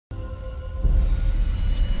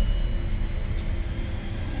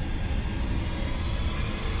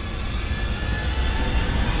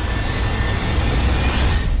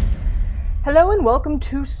Hello and welcome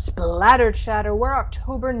to Splatter Chatter, where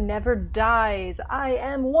October never dies. I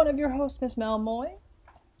am one of your hosts, Miss Mel Moy.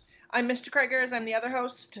 I'm Mr. Craigers. I'm the other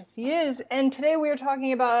host. Yes, he is. And today we are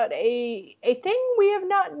talking about a thing we have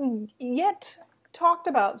not yet talked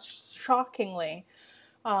about, shockingly,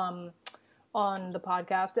 on the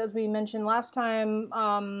podcast. As we mentioned last time,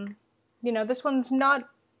 this one's not...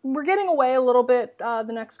 We're getting away a little bit the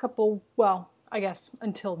next couple... Well, I guess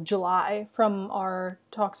until July, from our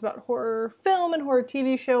talks about horror film and horror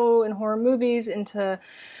TV show and horror movies into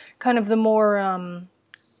kind of the more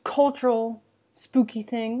cultural, spooky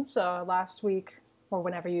things. Last week, or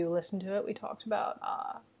whenever you listen to it, we talked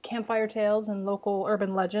about campfire tales and local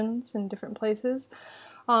urban legends in different places.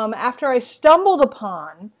 After I stumbled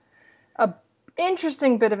upon an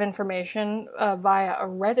interesting bit of information via a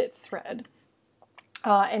Reddit thread,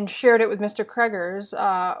 and shared it with Mr. Craigers,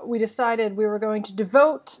 we decided we were going to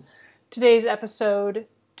devote today's episode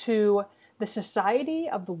to the Society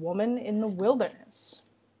of the Woman in the Wilderness.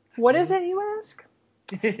 What is it, you ask?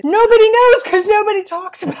 Nobody knows because nobody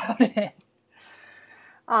talks about it.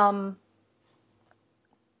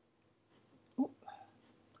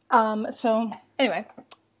 So anyway,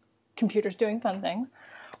 computers doing fun things.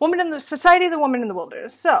 Society of the Woman in the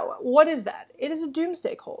Wilderness. So, what is that? It is a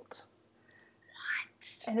doomsday cult.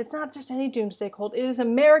 And it's not just any doomsday cult. It is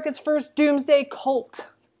America's first doomsday cult.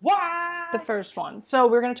 What? The first one. So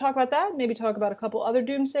we're going to talk about that. Maybe talk about a couple other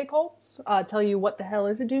doomsday cults. Tell you what the hell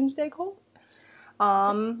is a doomsday cult.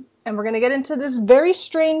 And we're going to get into this very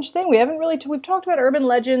strange thing. We've talked about urban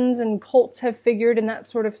legends and cults have figured and that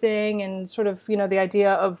sort of thing. And sort of, the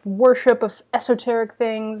idea of worship of esoteric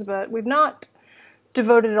things. But we've not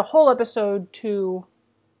devoted a whole episode to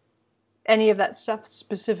any of that stuff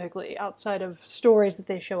specifically, outside of stories that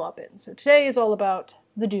they show up in. So today is all about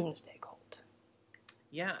the Doomsday Cult.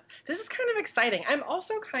 Yeah, this is kind of exciting. I'm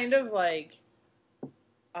also kind of like,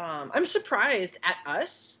 I'm surprised at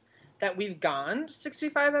us that we've gone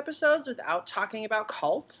 65 episodes without talking about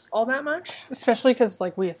cults all that much. Especially because,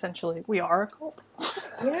 we are a cult.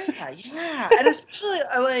 Yeah. And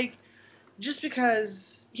especially, just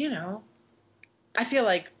because, I feel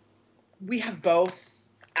like we have both,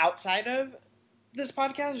 outside of this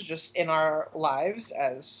podcast, just in our lives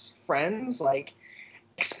as friends,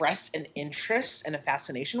 expressed an interest and a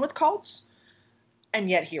fascination with cults. And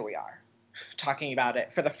yet here we are, talking about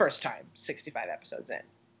it for the first time, 65 episodes in.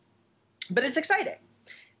 But it's exciting.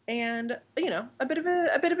 And, a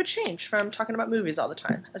bit of a change from talking about movies all the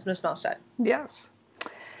time, as Miss Mel said. Yes.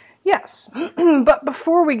 But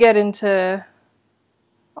before we get into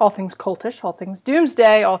all things cultish, all things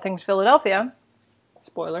doomsday, all things Philadelphia...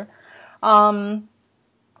 Spoiler. We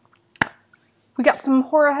got some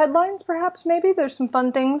horror headlines, perhaps, maybe. There's some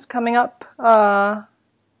fun things coming up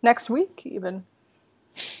next week, even.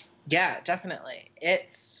 Yeah, definitely.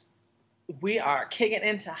 We are kicking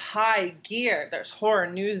into high gear. There's horror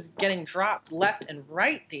news getting dropped left and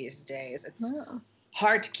right these days. It's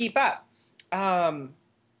hard to keep up.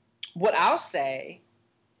 What I'll say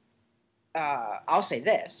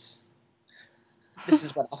this. This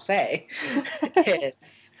is what I'll say,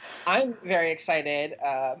 I'm very excited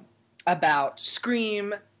about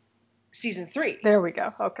Scream Season 3. There we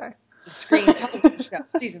go. Okay. The Scream television show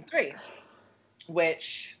Season 3,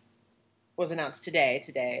 which was announced today,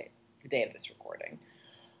 the day of this recording,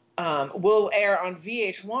 will air on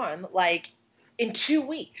VH1, in 2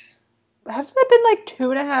 weeks. Hasn't it been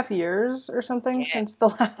 2.5 years or something since the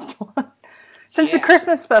last one? Since the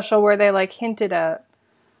Christmas special where they, hinted at...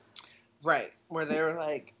 Right. Where they were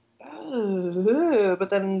like, oh, but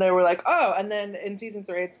then they were like, oh, and then in Season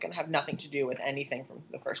 3, it's going to have nothing to do with anything from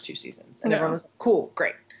the first 2 seasons. And everyone was like, cool,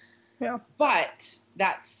 great. Yeah. But,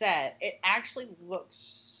 that said, it actually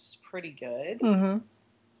looks pretty good. Mm-hmm.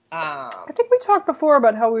 I think we talked before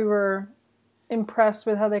about how we were impressed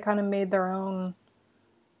with how they kind of made their own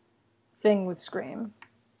thing with Scream.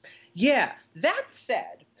 Yeah. That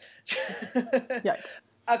said, Yikes.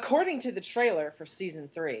 According to the trailer for Season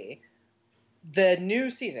 3... the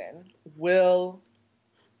new season will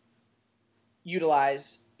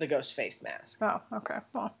utilize the ghost face mask. Oh, okay.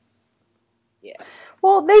 Well. Yeah.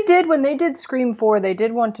 Well, they did, when they did Scream 4, they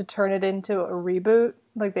did want to turn it into a reboot.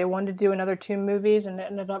 They wanted to do another 2 movies, and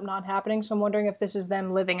it ended up not happening. So I'm wondering if this is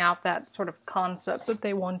them living out that sort of concept that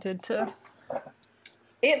they wanted to.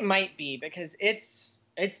 It might be, because it's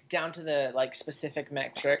down to the specific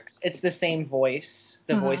metrics. It's the same voice,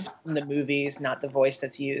 the voice from the movies, not the voice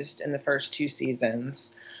that's used in the first 2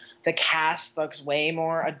 seasons. The cast looks way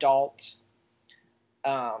more adult.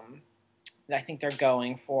 The I think they're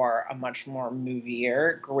going for a much more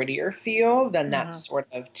movier, grittier feel than that sort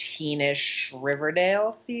of teenish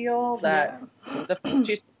Riverdale feel that the first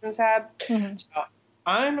two seasons had. So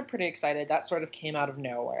I'm pretty excited. That sort of came out of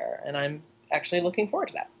nowhere, and I'm actually looking forward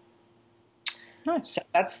to that. Nice. So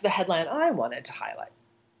that's the headline I wanted to highlight.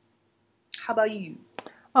 How about you?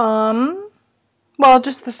 Well,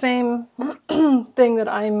 just the same thing that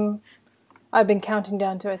I've been counting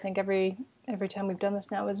down to, I think, every time we've done this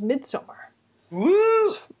now, is Midsommar. Woo!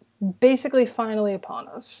 It's basically finally upon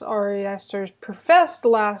us. Ari Aster's professed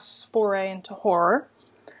last foray into horror.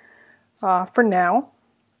 For now.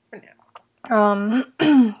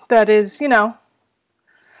 That is,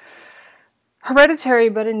 Hereditary,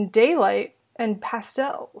 but in daylight and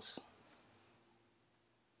pastels.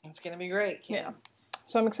 It's going to be great. Kim. Yeah.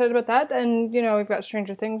 So I'm excited about that. And, we've got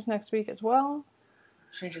Stranger Things next week as well.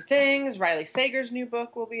 Stranger Things. Riley Sager's new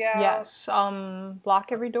book will be out. Yes. Block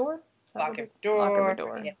Every Door. Block Every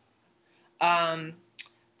Door. Yeah.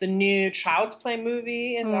 The new Child's Play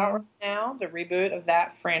movie is out right now. The reboot of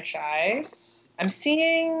that franchise. I'm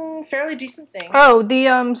seeing fairly decent things. Oh,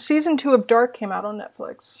 the season 2 of Dark came out on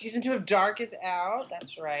Netflix. Season 2 of Dark is out.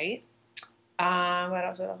 That's right.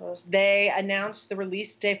 What else? They announced the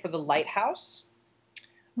release date for The Lighthouse.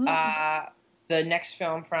 The next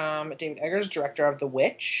film from David Eggers, director of The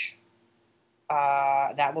Witch.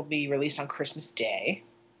 That will be released on Christmas Day.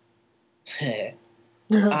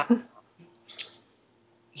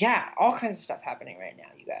 Yeah, all kinds of stuff happening right now,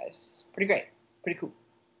 you guys. Pretty great. Pretty cool.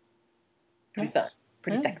 Pretty fun.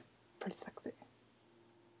 Pretty sexy. Pretty sexy.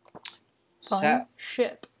 Fun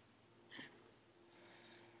shit.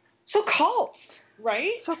 So cults,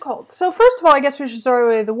 right? So cults. So first of all, I guess we should start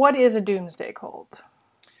with, what is a doomsday cult?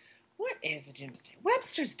 What is a doomsday?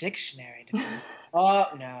 Webster's Dictionary. Oh,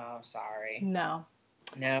 no, sorry. No.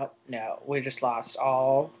 We just lost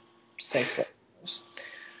all 6 listeners.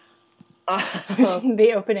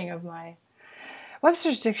 The opening of my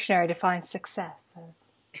Webster's Dictionary defines success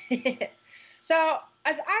as... So,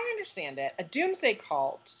 as I understand it, a doomsday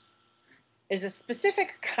cult is a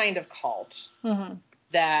specific kind of cult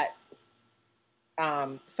that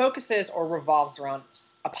focuses or revolves around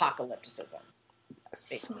apocalypticism.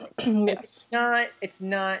 Yes. It's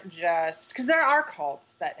not just... Because there are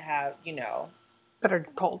cults that have, that are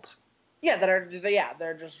cults. Yeah,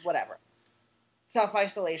 they're just whatever.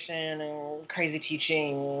 Self-isolation and crazy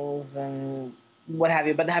teachings and what have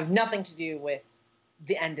you, but they have nothing to do with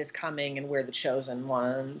the end is coming and we're the chosen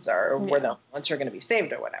ones or we're the ones who are going to be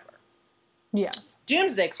saved or whatever. Yes.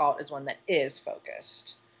 Doomsday cult is one that is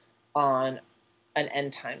focused on an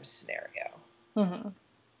end time scenario,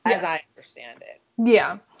 as I understand it.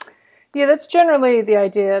 Yeah. Yeah, that's generally the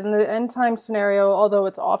idea. And the end time scenario, although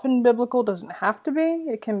it's often biblical, doesn't have to be.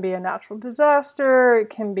 It can be a natural disaster, it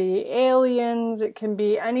can be aliens, it can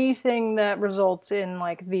be anything that results in,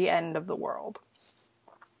 the end of the world.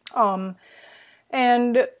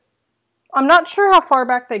 And I'm not sure how far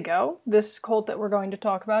back they go. This cult that we're going to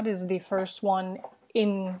talk about is the first one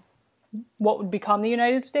in what would become the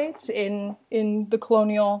United States, in the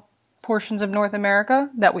colonial portions of North America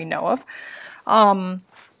that we know of.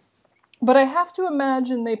 But I have to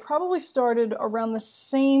imagine they probably started around the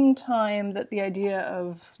same time that the idea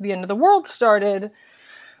of the end of the world started,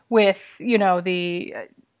 with, the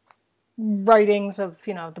writings of,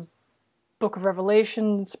 the Book of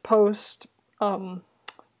Revelations post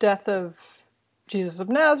death of Jesus of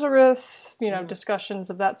Nazareth,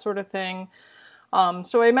 discussions of that sort of thing.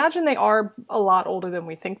 So I imagine they are a lot older than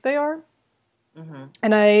we think they are.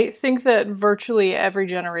 And I think that virtually every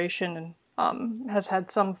generation has had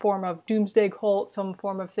some form of doomsday cult, some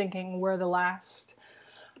form of thinking we're the last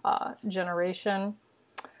generation.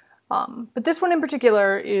 But this one in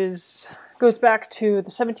particular goes back to the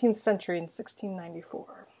 17th century in 1694.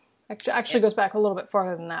 Actually goes back a little bit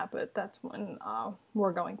farther than that, but that's when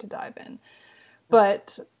we're going to dive in.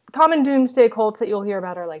 But common doomsday cults that you'll hear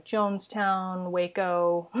about are like Jonestown,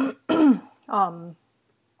 Waco.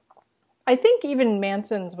 I think even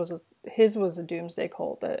Manson's was a doomsday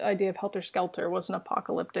cult. The idea of Helter Skelter was an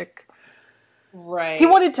apocalyptic. Right. He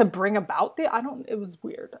wanted to bring about it was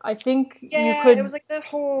weird. I think it was like that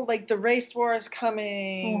whole, the race war is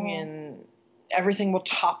coming and everything will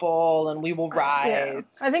topple and we will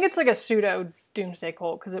rise. Yeah. I think it's like a pseudo doomsday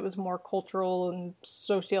cult because it was more cultural and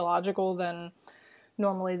sociological than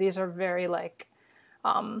normally. These are very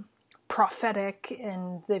prophetic,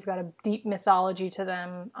 and they've got a deep mythology to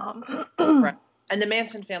them. Right. And the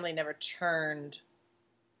Manson family never turned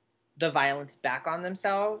the violence back on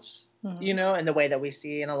themselves, in the way that we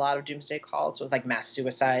see in a lot of doomsday cults with mass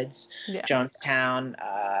suicides, Jonestown,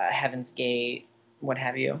 Heaven's Gate, what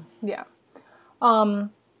have you. Yeah.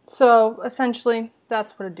 So essentially,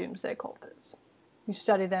 that's what a doomsday cult is. You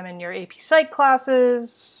study them in your AP Psych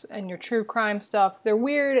classes and your true crime stuff. They're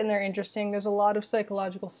weird and they're interesting. There's a lot of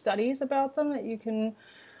psychological studies about them that you can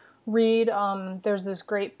read. There's this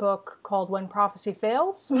great book called When Prophecy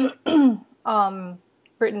Fails,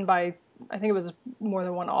 written by, I think it was more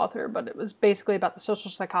than one author, but it was basically about the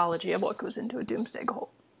social psychology of what goes into a doomsday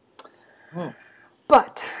cult.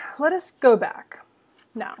 But let us go back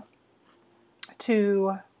now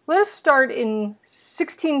let us start in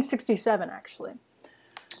 1667, actually.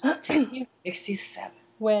 1667.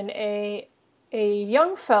 When a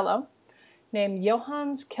young fellow named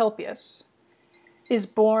Johannes Kelpius is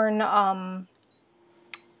born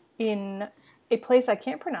in a place I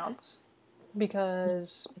can't pronounce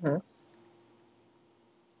because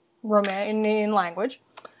Romanian language.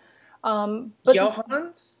 But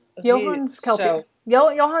Johannes? Johannes Kelpius.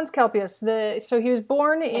 Johannes Kelpius. So he was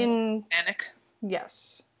born in Germanic.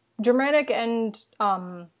 Yes, Germanic and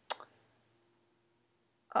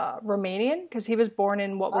Romanian, because he was born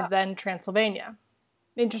in what was then Transylvania.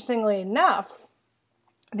 Interestingly enough,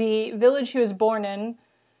 the village he was born in,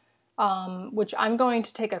 which I'm going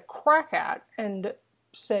to take a crack at and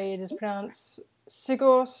say it is pronounced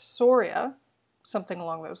Sigorsoria, something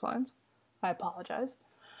along those lines. I apologize.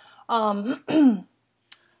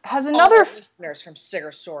 Has another... All our listeners from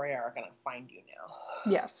Sigorsoria are going to find you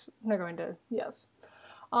now. Yes, they're going to, yes.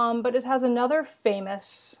 But it has another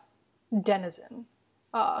famous denizen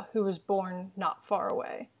who was born not far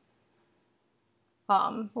away.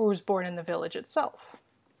 Or was born in the village itself.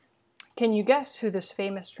 Can you guess who this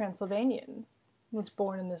famous Transylvanian was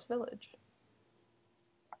born in this village?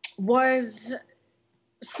 Was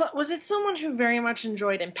it someone who very much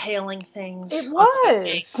enjoyed impaling things? It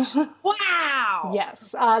was! Wow!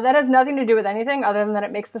 Yes. That has nothing to do with anything other than that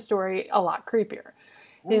it makes the story a lot creepier.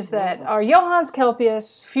 Is that our Johannes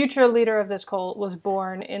Kelpius, future leader of this cult, was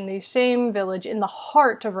born in the same village in the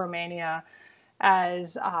heart of Romania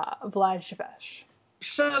as Vlad Tepes.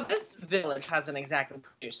 So this village hasn't exactly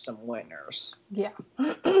produced some winners. Yeah.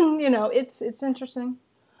 It's interesting.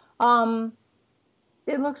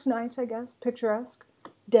 It looks nice, I guess. Picturesque.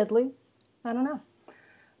 Deadly. I don't know.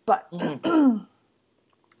 But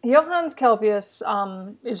Johannes Kelpius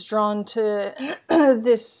is drawn to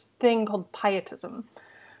this thing called pietism,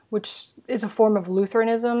 which is a form of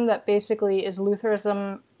Lutheranism that basically is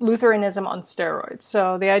Lutheranism on steroids.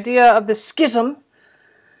 So the idea of the schism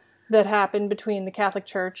that happened between the Catholic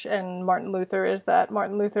Church and Martin Luther is that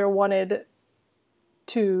Martin Luther wanted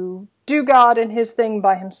to do God and his thing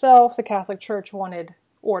by himself. The Catholic Church wanted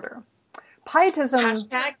order. Pietism...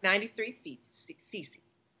 Hashtag 93 Theses.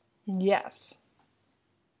 Yes.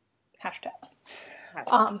 Hashtag.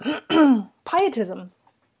 Pietism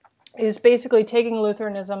is basically taking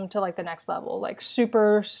Lutheranism to like the next level, like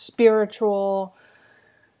super spiritual,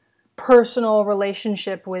 personal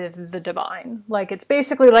relationship with the divine. Like it's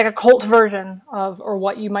basically like a cult version of, or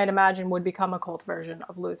what you might imagine would become a cult version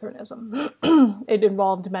of Lutheranism. It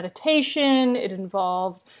involved meditation. It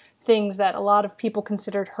involved things that a lot of people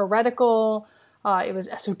considered heretical. It was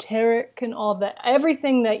esoteric and all that.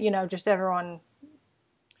 Everything that, just everyone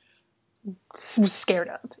was scared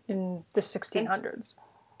of in the 1600s.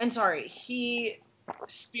 And sorry, he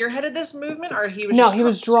spearheaded this movement, or he was? No, he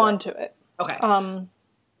was drawn to it. Okay.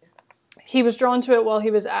 He was drawn to it while he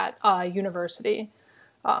was at university,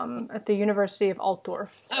 at the University of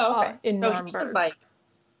Altdorf in Nuremberg. He was like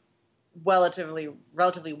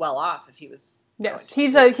relatively well off if he was. Yes,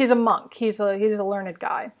 he's a monk. He's a learned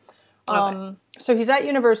guy. So he's at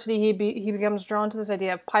university. He becomes drawn to this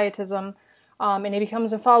idea of pietism, and he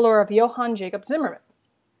becomes a follower of Johann Jacob Zimmermann,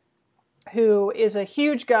 who is a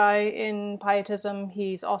huge guy in pietism.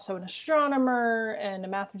 He's also an astronomer and a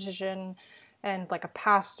mathematician and like a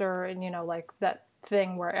pastor and, like that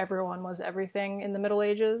thing where everyone was everything in the Middle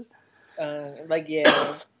Ages. A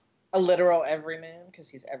literal everyman because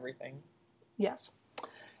he's everything. Yes.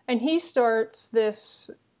 And he starts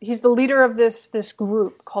he's the leader of this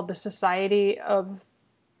group called the Society of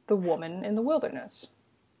the Woman in the Wilderness.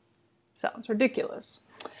 Sounds ridiculous.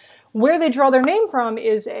 Where they draw their name from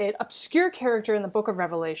is an obscure character in the Book of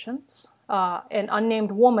Revelations, an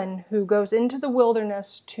unnamed woman who goes into the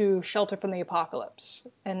wilderness to shelter from the apocalypse.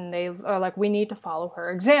 And they are like, we need to follow her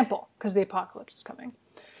example because the apocalypse is coming.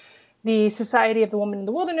 The Society of the Woman in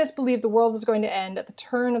the Wilderness believed the world was going to end at the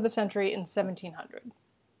turn of the century in 1700.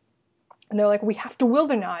 And they're like, we have to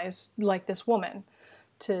wildernize like this woman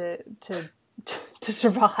to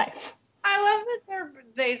survive. I love that they're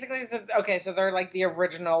basically, so they're like the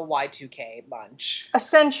original Y2K bunch.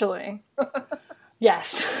 Essentially.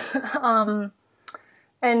 Yes.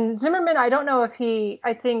 And Zimmerman, I don't know if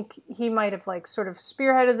I think he might have like sort of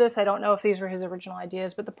spearheaded this. I don't know if these were his original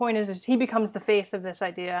ideas, but the point is he becomes the face of this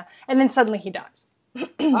idea, and then suddenly he dies.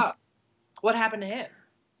 Oh. What happened to him?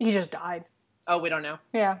 He just died. Oh, we don't know.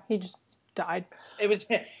 Yeah, he just died. It was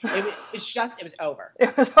over.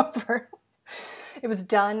 It was over. It was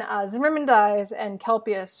done. Zimmerman dies, and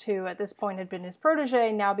Kelpius, who at this point had been his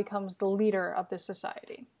protege, now becomes the leader of this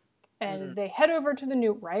society. And they head over to the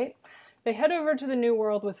New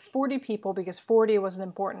World with 40 people because 40 was an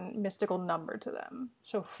important mystical number to them.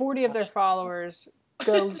 So 40 of their followers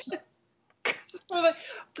go. So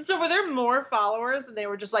were there more followers, and they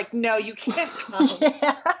were just like, "No, you can't come.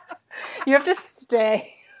 Yeah. You have to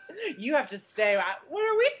stay. You have to stay. What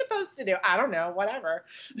are we supposed to do? I don't know. Whatever."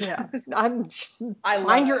 Yeah,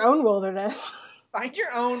 find your own wilderness. Find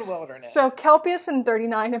your own wilderness. So Kelpius and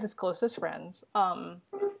 39 of his closest friends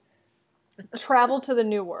traveled to the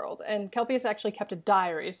New World, and Kelpius actually kept a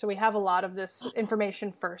diary, so we have a lot of this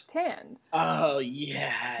information firsthand. Oh,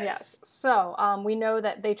 yes. Yes. So we know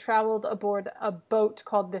that they traveled aboard a boat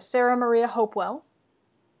called the Sarah Maria Hopewell,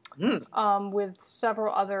 with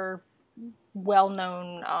several other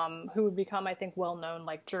well-known, who would become, I think, well-known,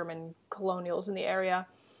 like German colonials in the area.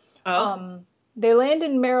 They land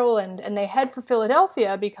in Maryland, and they head for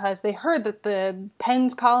Philadelphia because they heard that the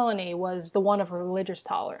Penn's colony was the one of religious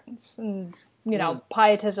tolerance. And,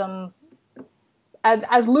 pietism,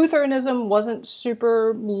 as Lutheranism wasn't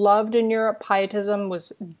super loved in Europe, pietism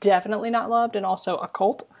was definitely not loved, and also a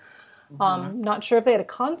cult. Not sure if they had a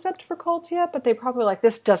concept for cults yet, but they probably like,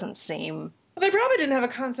 this doesn't seem... Well, they probably didn't have a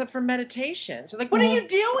concept for meditation. So like, what are you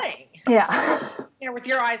doing? Yeah. There with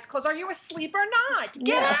your eyes closed. Are you asleep or not?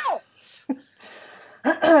 Get out!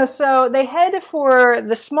 So they head for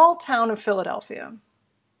the small town of Philadelphia,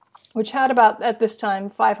 which had about, at this time,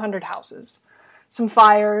 500 houses. Some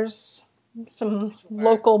fires, some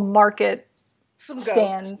local market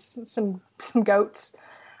stands, some goats.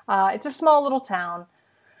 It's a small little town.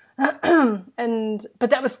 But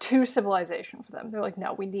that was too civilization for them. They're like,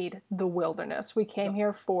 no, we need the wilderness. We came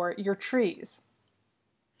here for your trees.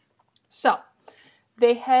 So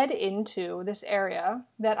they head into this area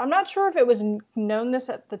that I'm not sure if it was known as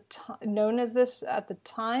this at the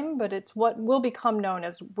time, but it's what will become known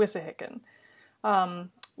as Wissahickon,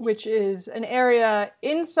 which is an area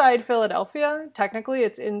inside Philadelphia. Technically,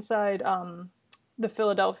 it's inside the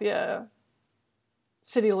Philadelphia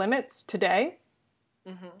city limits today.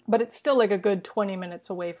 But it's still like a good 20 minutes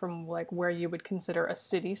away from like where you would consider a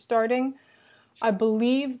city starting. I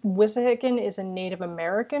believe Wissahickon is a Native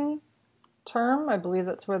American term. I believe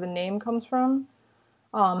that's where the name comes from.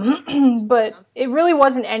 But it really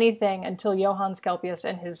wasn't anything until Johannes Kelpius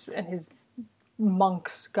and his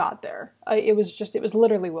monks got there. It was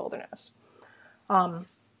literally wilderness. And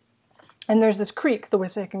there's this creek, the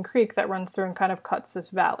Wissahickon Creek, that runs through and kind of cuts this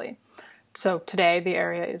valley. So today the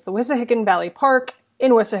area is the Wissahickon Valley Park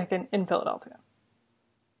in Wissahickon in Philadelphia.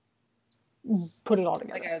 Put it all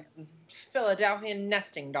together. Like a Philadelphian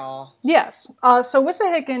nesting doll. Yes. So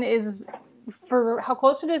Wissahickon is, for how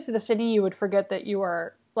close it is to the city, you would forget that you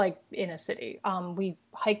are like in a city. We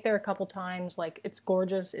hiked there a couple times. Like, it's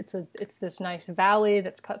gorgeous. It's this nice valley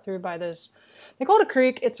that's cut through by this, they call it a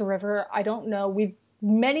creek. It's a river. I don't know. We've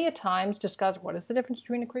many a times discussed what is the difference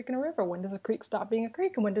between a creek and a river. When does a creek stop being a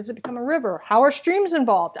creek and when does it become a river? How are streams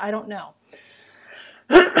involved? I don't know.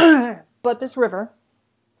 But this river,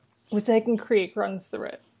 Wissahickon Creek, runs through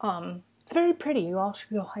it. It's very pretty. You all should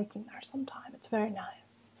go hiking there sometime. It's very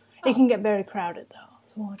nice. It can get very crowded, though.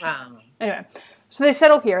 So watch out. Anyway, so they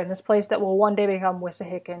settle here in this place that will one day become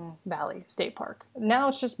Wissahickon Valley State Park. Now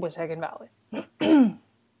it's just Wissahickon Valley.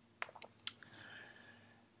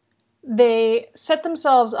 They set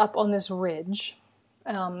themselves up on this ridge,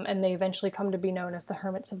 and they eventually come to be known as the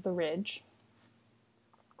Hermits of the Ridge.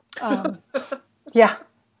 Yeah.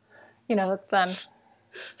 That's them.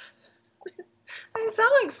 They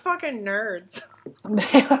sound like fucking nerds.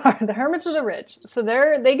 They are the Hermits of the Ridge. So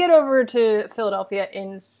they get over to Philadelphia in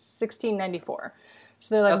 1694.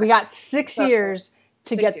 So they're like, we got 6 years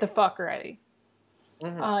to get the fuck ready.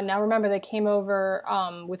 Now remember, they came over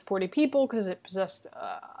with 40 people because it possessed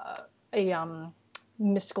a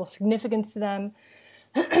mystical significance to them.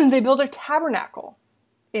 They built a tabernacle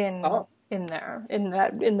in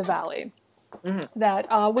the valley. That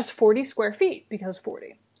was 40 square feet, because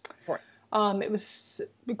 40. It was,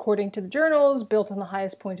 according to the journals, built on the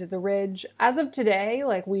highest point of the ridge. As of today,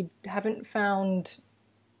 like, we haven't found,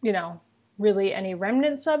 really any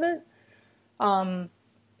remnants of it.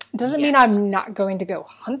 Doesn't mean I'm not going to go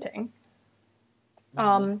hunting.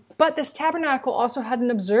 But this tabernacle also had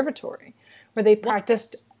an observatory where they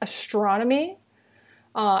practiced astronomy.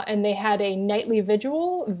 and they had a nightly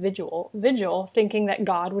vigil, thinking that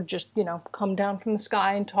God would just, come down from the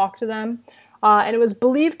sky and talk to them. And it was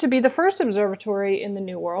believed to be the first observatory in the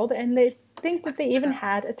New World, and they think that they even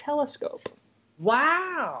had a telescope.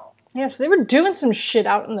 Wow. Yeah, so they were doing some shit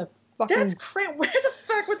out in the fucking... That's crazy. Where the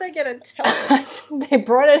fuck would they get a telescope? They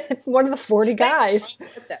brought it, one of the 40 guys.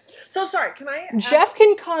 So sorry, can I... Jeff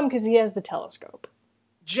can come because he has the telescope.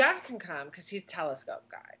 Jeff can come because he's telescope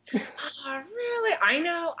guy. Oh, really? I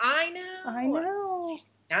know. He's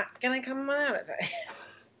not going to come on.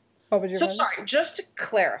 So sorry, just to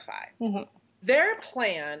clarify. Mm-hmm. Their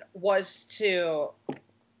plan was to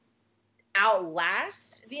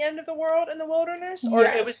outlast the end of the world in the wilderness, or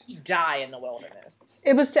it was to die in the wilderness?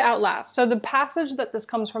 It was to outlast. So the passage that this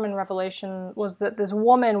comes from in Revelation was that this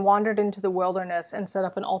woman wandered into the wilderness and set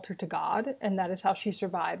up an altar to God, and that is how she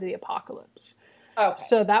survived the apocalypse. Okay.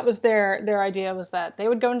 So that was their idea, was that they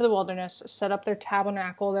would go into the wilderness, set up their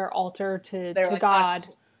tabernacle, their altar to God.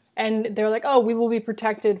 And they're like, oh, we will be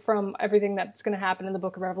protected from everything that's going to happen in the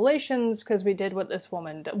book of Revelations because we did what this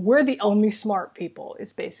woman did. We're the only smart people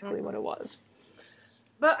is basically what it was.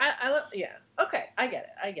 But yeah. Okay, I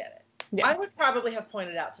get it. Yeah. I would probably have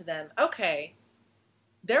pointed out to them, okay,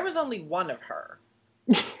 there was only one of her.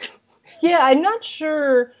 Yeah, I'm not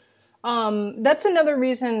sure. That's another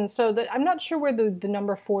reason. So that I'm not sure where the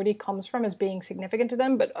number 40 comes from as being significant to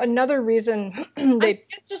them. But another reason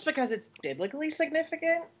it's just because it's biblically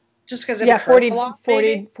significant. Just because it 40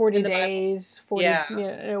 days,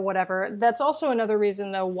 40, whatever. That's also another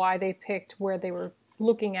reason, though, why they picked where they were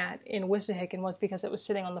looking at in Wissahickon was because it was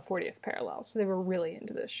sitting on the 40th parallel. So they were really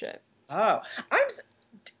into this shit. Oh, I'm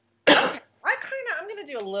going to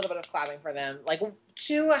do a little bit of clapping for them. Like,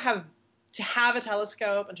 to have a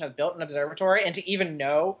telescope and to have built an observatory and to even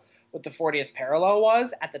know what the 40th parallel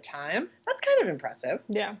was at the time, that's kind of impressive.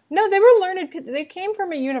 Yeah. No, they were learned. They came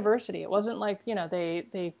from a university. It wasn't like,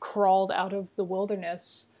 they crawled out of the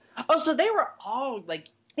wilderness. Oh, so they were all like...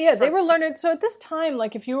 Yeah, they were learned. So at this time,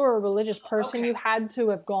 like, if you were a religious person, you had to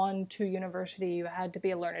have gone to university. You had to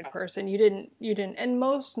be a learned person. You didn't. And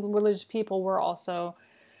most religious people were also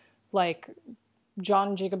like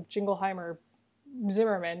John Jacob Jingleheimer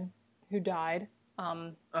Zimmerman, who died,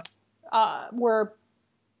 were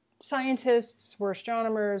scientists, were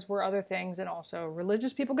astronomers, were other things, and also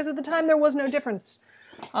religious people, because at the time there was no difference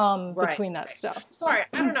between that stuff. Sorry,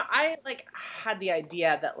 I don't know. I had the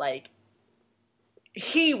idea that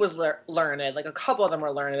he was learned, like a couple of them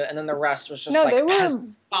were learned, and then the rest was just they were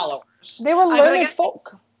followers. They were learned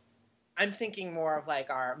folk. I'm thinking more of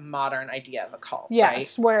our modern idea of a cult.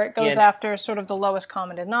 Yes, right? Where it goes after sort of the lowest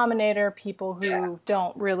common denominator, people who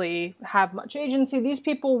don't really have much agency. These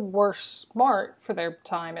people were smart for their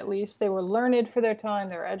time, at least. They were learned for their time.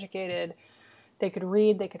 They were educated. They could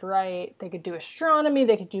read. They could write. They could do astronomy.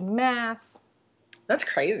 They could do math. That's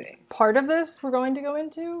crazy. Part of this we're going to go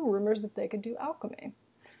into rumors that they could do alchemy.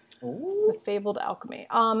 Ooh. The fabled alchemy.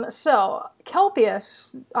 So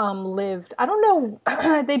Kelpius lived, I don't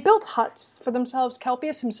know, they built huts for themselves.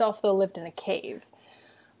 Kelpius himself, though, lived in a cave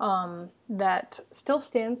that still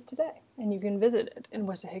stands today. And you can visit it in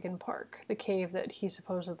Wissahickon Park, the cave that he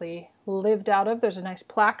supposedly lived out of. There's a nice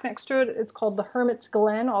plaque next to it. It's called the Hermit's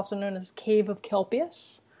Glen, also known as Cave of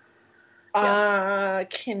Kelpius.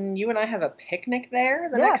 Can you and I have a picnic there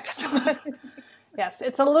next time? Yes,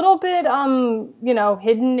 it's a little bit,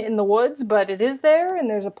 hidden in the woods, but it is there, and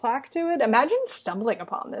there's a plaque to it. Imagine stumbling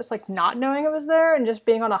upon this, not knowing it was there, and just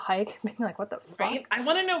being on a hike, and being like, what the fuck? Right? I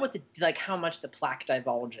want to know what how much the plaque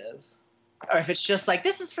divulges. Or if it's just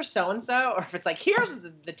this is for so-and-so, or if it's here's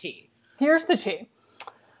the tea. Here's the tea.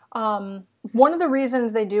 One of the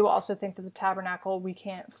reasons they do also think that the tabernacle, we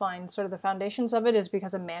can't find sort of the foundations of it, is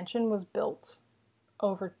because a mansion was built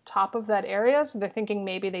over top of that area. So they're thinking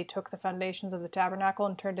maybe they took the foundations of the tabernacle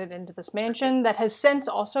and turned it into this mansion that has since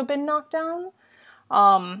also been knocked down.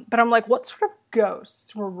 But I'm like, what sort of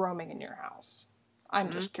ghosts were roaming in your house? I'm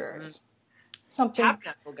just curious. Something.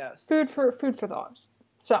 Tabernacle ghosts. Food for thought.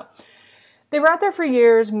 So they were out there for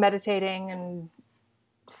years, meditating and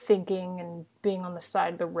thinking and being on the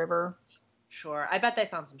side of the river. Sure. I bet they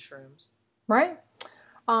found some shrooms. Right?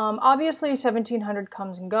 Obviously, 1700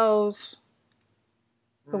 comes and goes.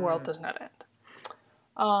 The world does not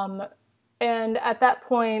end. And at that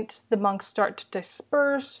point, the monks start to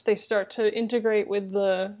disperse. They start to integrate with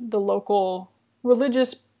the local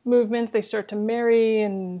religious movements. They start to marry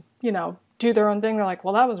and, do their own thing. They're like,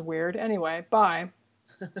 well, that was weird. Anyway, bye.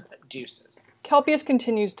 Deuces. Kelpius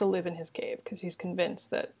continues to live in his cave because he's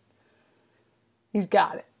convinced that he's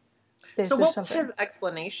got it. So what's his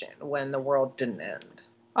explanation when the world didn't end?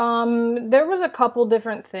 There was a couple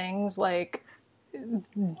different things,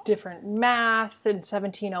 different math. In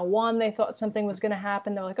 1701, they thought something was going to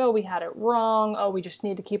happen. They're like, oh, we had it wrong. Oh, we just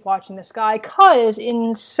need to keep watching the sky. Because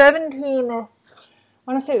in I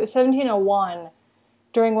want to say it was 1701,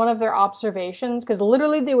 during one of their observations, because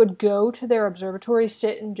literally they would go to their observatory,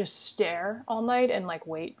 sit and just stare all night and like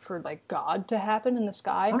wait for like God to happen in the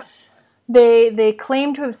sky. They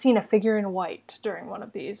claimed to have seen a figure in white during one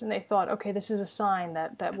of these, and they thought, okay, this is a sign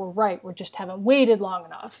that we're right. We just haven't waited long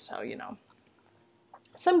enough. So, you know,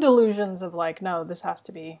 some delusions of like, no, this has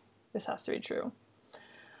to be true.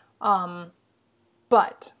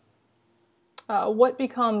 But what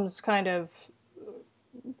becomes kind of,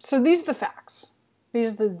 so these are the facts.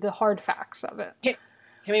 These are the hard facts of it. Hit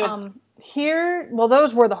me with... Well,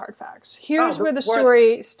 those were the hard facts. Here's where the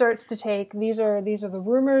story starts to take. These are the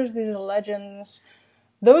rumors. These are the legends.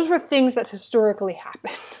 Those were things that historically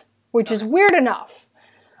happened, which is weird enough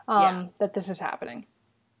that this is happening.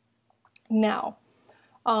 Now,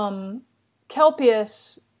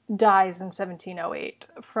 Kelpius dies in 1708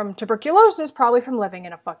 from tuberculosis, probably from living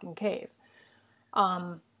in a fucking cave.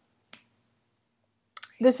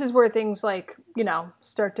 This is where things like, you know,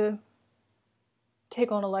 start to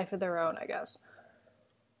take on a life of their own, I guess.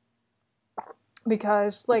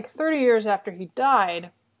 Because, like, 30 years after he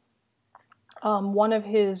died, one of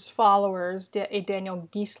his followers, Daniel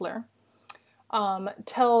Geisler,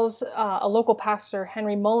 tells a local pastor,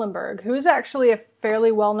 Henry Muhlenberg, who is actually a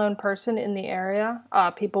fairly well-known person in the area.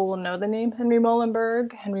 People will know the name Henry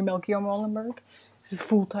Muhlenberg, Henry Melchior Muhlenberg. This is his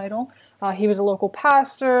full title. He was a local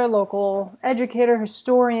pastor, local educator,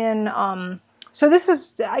 historian. So this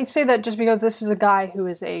is, I say that just because this is a guy who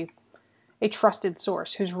is a trusted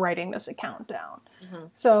source who's writing this account down. Mm-hmm.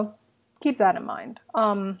 So keep that in mind.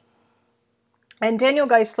 And Daniel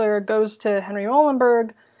Geisler goes to Henry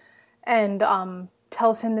Muhlenberg and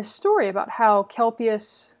tells him this story about how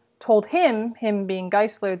Kelpius told him being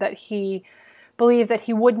Geisler, that he believed that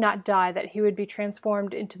he would not die, that he would be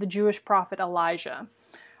transformed into the Jewish prophet Elijah,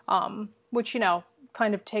 which, you know,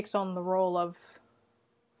 kind of takes on the role of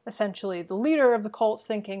essentially the leader of the cults,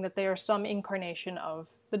 thinking that they are some incarnation of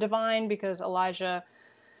the divine, because Elijah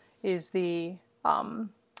is the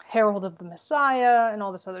herald of the Messiah and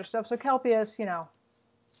all this other stuff. So Kelpius, you know,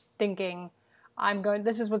 thinking, I'm going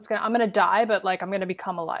to die, but like I'm going to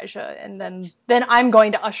become Elijah, and then I'm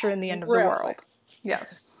going to usher in the end of the world.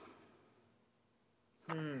 Yes.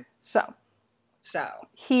 So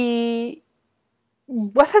he,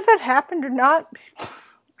 whether that happened or not, I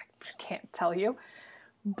can't tell you.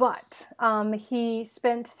 But he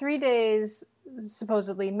spent 3 days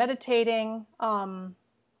supposedly meditating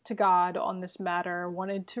to God on this matter,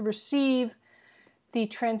 wanted to receive the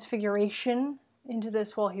transfiguration into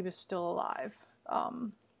this while he was still alive.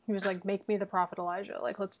 He was like, make me the prophet Elijah,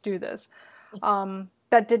 like, let's do this.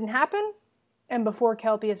 That didn't happen, and before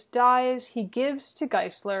Kelpius dies, he gives to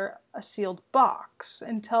Geisler a sealed box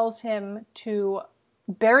and tells him to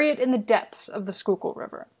bury it in the depths of the Schuylkill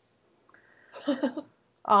River.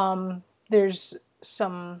 There's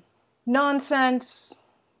some nonsense.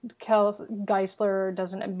 Geisler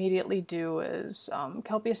doesn't immediately do as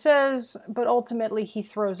Kelpius says, but ultimately he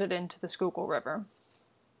throws it into the Schuylkill River.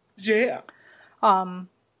 Yeah.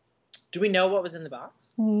 Do we know what was in the box?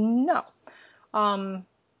 No.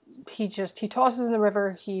 He tosses in the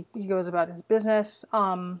river. He goes about his business.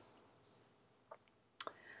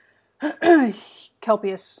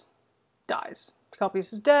 Kelpius dies.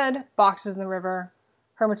 Kelpius is dead. Box is in the river.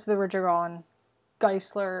 Hermits of the Ridge are gone.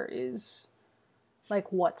 Geisler is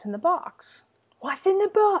like, what's in the box? What's in the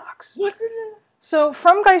box? So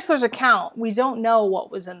from Geisler's account, we don't know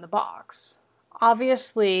what was in the box.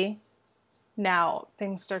 Obviously, now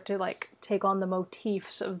things start to like take on the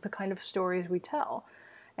motifs of the kind of stories we tell.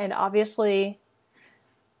 And obviously,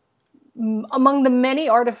 among the many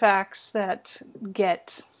artifacts that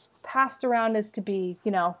get passed around as to be,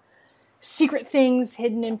 you know, secret things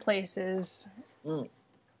hidden in places,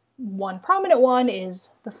 one prominent one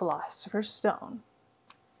is the Philosopher's Stone.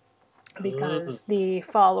 Because the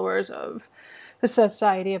followers of the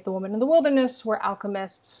Society of the Woman in the Wilderness were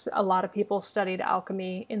alchemists. A lot of people studied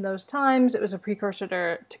alchemy in those times. It was a precursor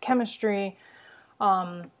to chemistry,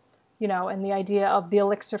 you know, and the idea of the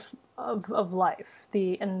elixir of life,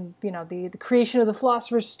 the creation of the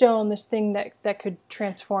Philosopher's Stone, this thing that could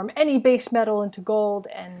transform any base metal into gold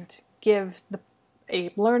and give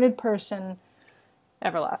a learned person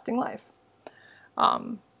everlasting life.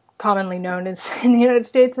 Commonly known in the United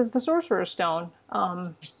States as the Sorcerer's Stone,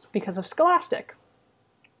 because of Scholastic.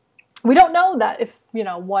 We don't know that if, you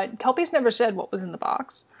know, what, Kelpius never said what was in the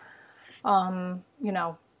box. You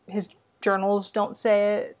know, his journals don't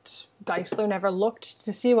say it. Geisler never looked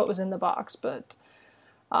to see what was in the box, but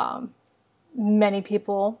Many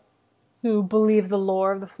people who believe the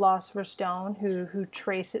lore of the Philosopher's Stone, who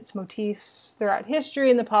trace its motifs throughout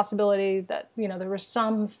history and the possibility that, there was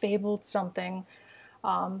some fabled something,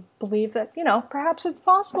 believe that, perhaps it's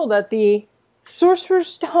possible that the Sorcerer's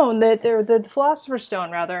Stone, the Philosopher's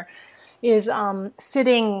Stone, rather, is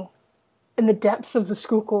sitting in the depths of the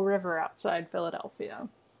Schuylkill River outside Philadelphia.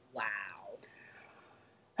 Wow.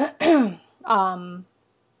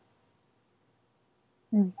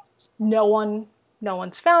 No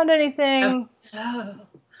one's found anything.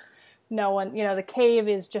 No one, the cave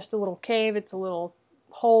is just a little cave. It's a little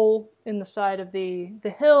hole in the side of the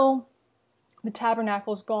hill. The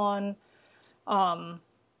tabernacle's gone.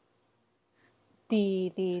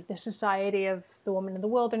 The Society of the Woman in the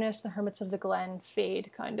Wilderness, the Hermits of the Glen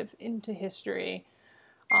fade kind of into history.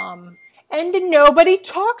 And nobody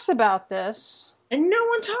talks about this. And no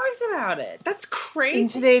one talks about it. That's crazy. In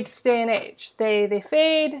today's day and age. They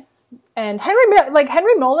fade. And Henry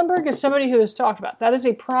Muhlenberg is somebody who is talked about. That is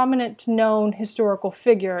a prominent, known historical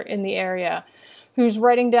figure in the area who's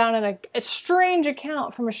writing down a strange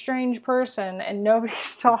account from a strange person, and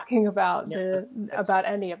nobody's talking about about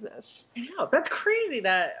any of this. I know. That's crazy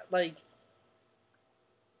that,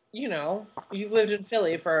 you lived in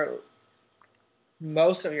Philly for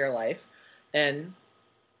most of your life, and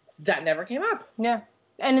that never came up. Yeah.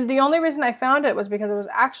 And the only reason I found it was because I was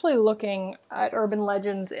actually looking at urban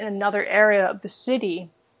legends in another area of the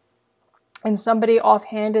city, and somebody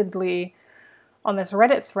offhandedly on this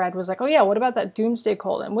Reddit thread was like, oh yeah, what about that Doomsday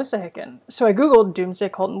Cult in Wissahickon? So I googled Doomsday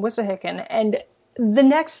Cult in Wissahickon, and the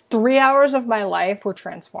next 3 hours of my life were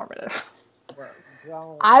transformative.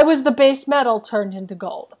 I was the base metal turned into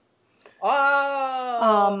gold. Oh,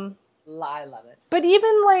 I love it. But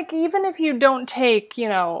even if you don't take,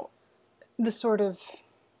 the sort of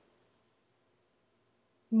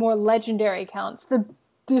more legendary accounts, the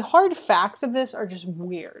hard facts of this are just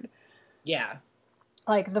weird. Yeah.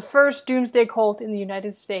 The first Doomsday Cult in the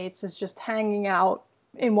United States is just hanging out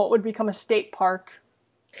in what would become a state park.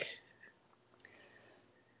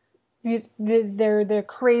 Their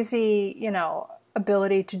crazy,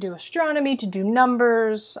 ability to do astronomy, to do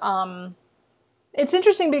numbers. It's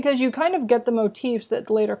interesting because you kind of get the motifs that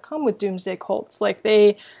later come with Doomsday Cults.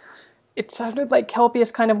 It sounded like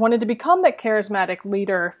Kelpius kind of wanted to become that charismatic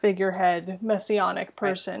leader, figurehead, messianic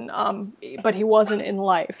person, but he wasn't in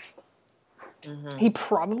life. Mm-hmm. He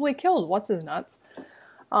probably killed what's-his-nuts.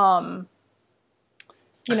 John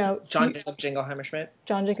Jacob Jingleheimer Schmidt.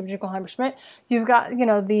 John Jacob Jingleheimer Schmidt. You've got,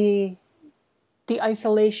 the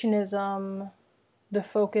isolationism, the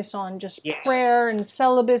focus on just prayer and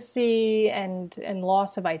celibacy and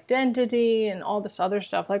loss of identity and all this other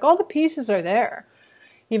stuff. All the pieces are there.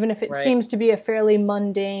 Even if it seems to be a fairly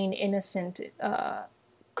mundane, innocent,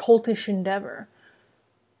 cultish endeavor.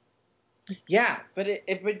 Yeah, but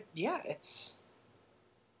it's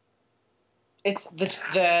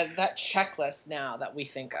that checklist now that we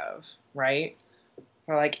think of, right?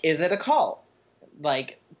 We're is it a cult?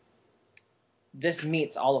 This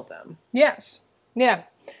meets all of them. Yes. Yeah.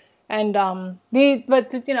 And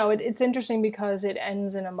it's interesting because it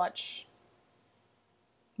ends in a much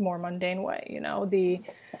more mundane way.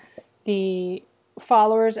 The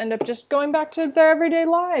followers end up just going back to their everyday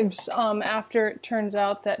lives after it turns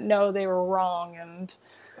out that no, they were wrong, and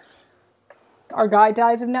our guy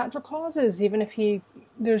dies of natural causes, even if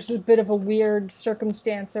there's a bit of a weird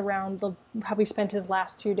circumstance around how he spent his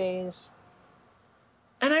last 2 days.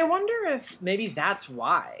 And I wonder if maybe that's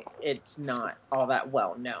why it's not all that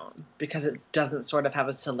well known, because it doesn't sort of have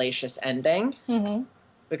a salacious ending. Mm-hmm.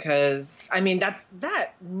 Because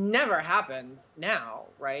that never happens now,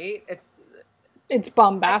 right? It's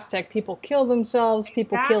bombastic. People kill themselves.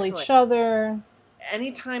 People kill each other.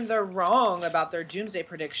 Anytime they're wrong about their doomsday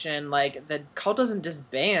prediction, the cult doesn't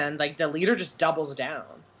disband. The leader just doubles down.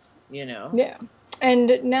 Yeah.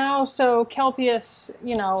 And now, so Kelpius,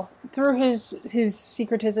 through his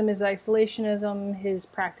secretism, his isolationism, his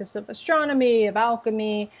practice of astronomy, of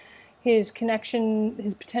alchemy, his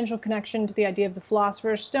potential connection to the idea of the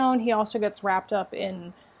Philosopher's Stone, he also gets wrapped up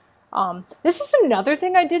in, this is another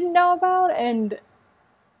thing I didn't know about, and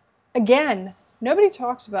again, nobody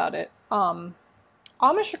talks about it,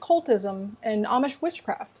 Amish occultism and Amish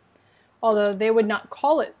witchcraft, although they would not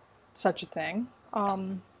call it such a thing.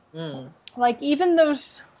 Even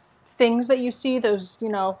those things that you see, those,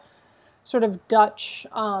 sort of Dutch,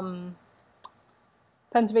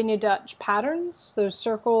 Pennsylvania Dutch patterns, those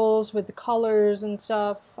circles with the colors and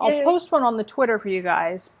stuff. I'll post one on the Twitter for you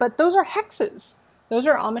guys, but those are hexes. Those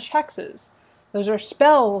are Amish hexes. Those are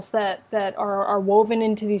spells that are woven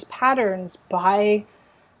into these patterns by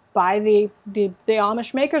by the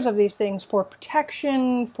Amish makers of these things for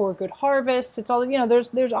protection, for good harvest. It's all,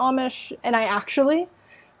 there's Amish, and I actually,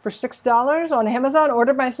 for $6 on Amazon,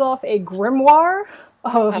 ordered myself a grimoire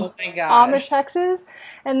of Amish hexes.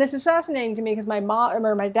 And this is fascinating to me because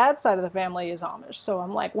my dad's side of the family is Amish. So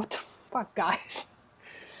I'm like, what the fuck, guys?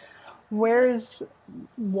 Where's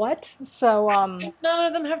what? So none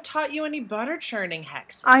of them have taught you any butter churning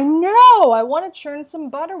hexes. I know. I want to churn some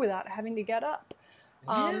butter without having to get up.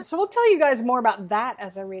 Yeah. So we'll tell you guys more about that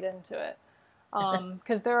as I read into it.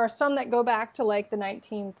 Because there are some that go back to like the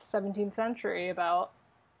 19th, 17th century about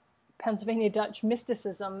Pennsylvania Dutch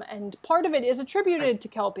mysticism, and part of it is attributed to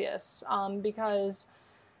Kelpius, because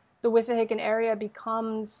the Wissahickon area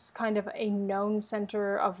becomes kind of a known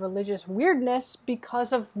center of religious weirdness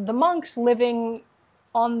because of the monks living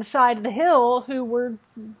on the side of the hill who were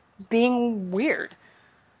being weird.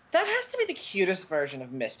 That has to be the cutest version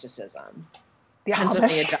of mysticism. The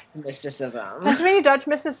Pennsylvania Dutch mysticism. Pennsylvania Dutch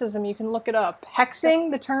mysticism, you can look it up.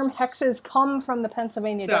 Hexing, the term hexes come from the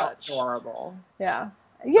Pennsylvania Dutch. Adorable. Yeah.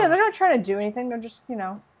 Yeah, they're not trying to do anything. They're just,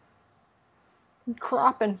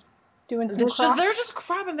 cropping. Doing some crops. So they're just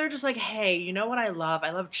cropping. They're just like, hey, you know what I love?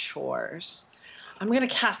 I love chores. I'm going to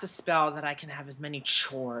cast a spell that I can have as many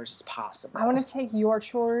chores as possible. I want to take your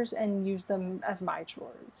chores and use them as my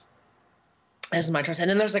chores. As my chores. And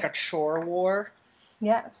then there's like a chore war.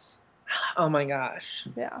 Yes. Oh my gosh.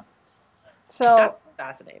 Yeah. So that's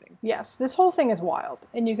fascinating. Yes, this whole thing is wild.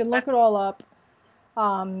 And you can look it all up.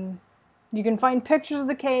 You can find pictures of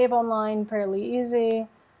the cave online fairly easy.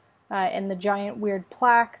 And the giant weird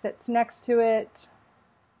plaque that's next to it.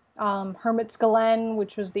 Hermit's Glen,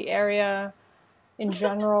 which was the area in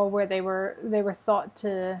general where they were thought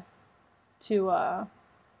to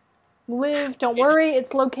live. Don't worry,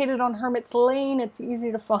 it's located on Hermit's Lane. It's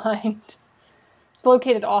easy to find. It's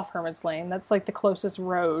located off Hermit's Lane. That's like the closest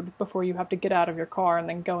road before you have to get out of your car and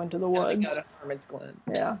then go into the woods. Go to Hermit's Glen.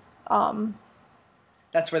 Yeah.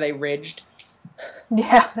 That's where they ridged.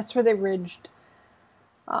 Yeah, that's where they ridged.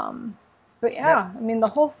 But yeah, I mean, the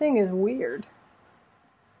whole thing is weird.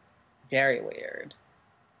 Very weird.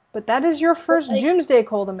 But that is your first Doomsday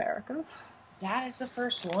Cult, America. That is the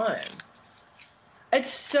first one. It's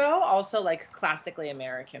so also like classically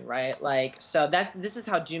American, right? Like, so this is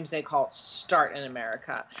how Doomsday Cults start in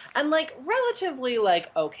America. And like relatively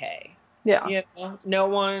like okay. Yeah.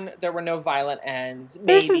 There were no violent ends.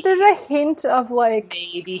 There's a hint of like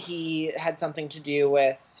maybe he had something to do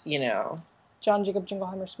with, John Jacob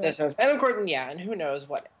Jingleheimer Smith. And of course, and who knows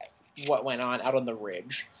what went on out on the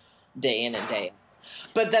ridge day in and day out.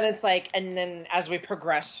 But then it's like, and then as we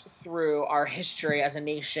progress through our history as a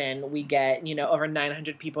nation, we get, over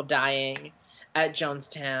 900 people dying at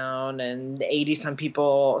Jonestown and 80-some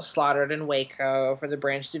people slaughtered in Waco for the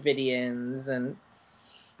Branch Davidians and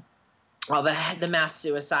all the mass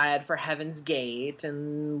suicide for Heaven's Gate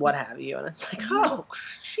and what have you. And it's like, oh,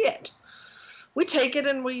 shit. We take it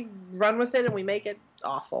and we run with it and we make it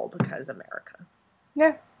awful because America.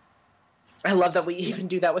 Yeah. I love that we even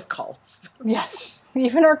do that with cults. Yes.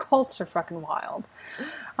 Even our cults are fucking wild.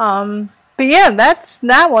 But yeah, that's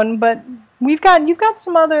that one. But you've got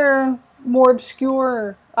some other more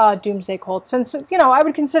obscure Doomsday cults. Since, I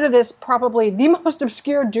would consider this probably the most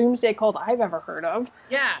obscure Doomsday cult I've ever heard of.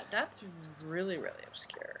 Yeah, that's really, really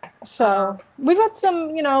obscure. So we've got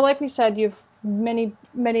some, like we said, many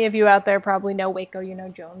of you out there probably know Waco,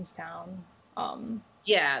 Jonestown.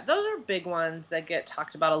 Yeah, those are big ones that get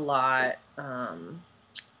talked about a lot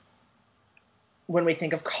when we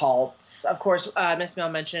think of cults. Of course, Miss Mel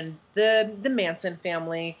mentioned the Manson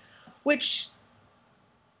family, which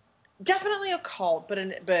definitely a cult,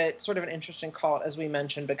 but sort of an interesting cult, as we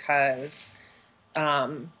mentioned, because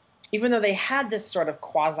even though they had this sort of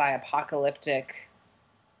quasi-apocalyptic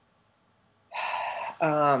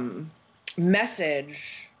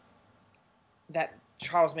message that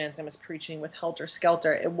Charles Manson was preaching with Helter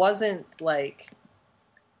Skelter, it wasn't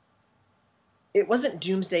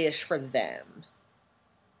doomsday-ish for them.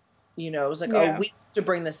 It was like, we have to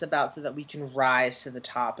bring this about so that we can rise to the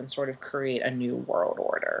top and sort of create a new world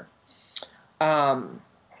order. But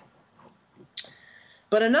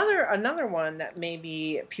another one that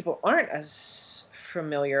maybe people aren't as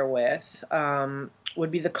familiar with would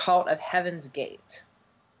be the cult of Heaven's Gate.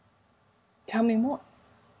 Tell me more.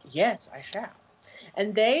 Yes, I shall.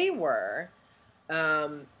 And they were they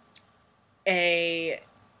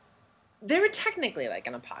were technically like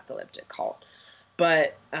an apocalyptic cult,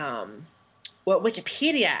 but what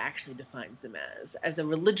Wikipedia actually defines them as a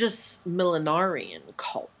religious millenarian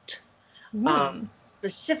cult.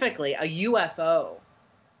 Specifically a UFO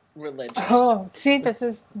religion. Oh, see, this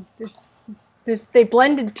is They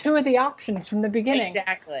blended two of the options from the beginning.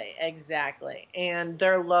 Exactly. And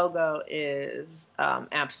their logo is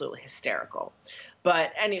absolutely hysterical.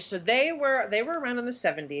 But anyway, so they were around in the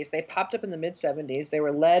 70s. They popped up in the mid 70s. They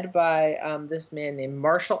were led by this man named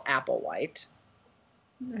Marshall Applewhite.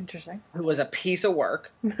 Interesting. Who was a piece of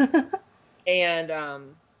work. And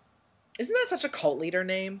isn't that such a cult leader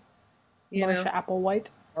name? Marshall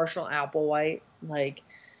Applewhite. Marshall Applewhite, like.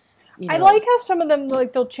 I like how some of them,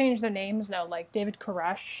 like, they'll change their names now, like David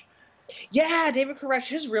Koresh. Yeah, David Koresh.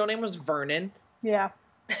 His real name was Vernon. Yeah.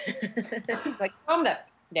 Like, calm that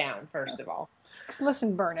down, first of all.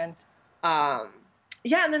 Listen, Vernon. Yeah,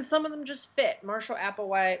 and then some of them just fit. Marshall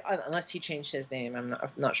Applewhite, unless he changed his name. I'm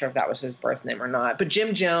not sure if that was his birth name or not. But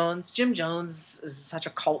Jim Jones. Jim Jones is such a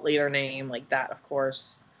cult leader name. Like, that, of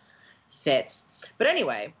course, fits. But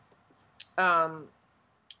anyway,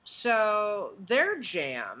 so their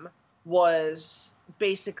jam was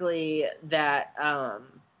basically that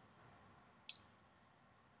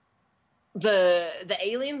the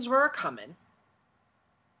aliens were coming,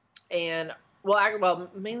 and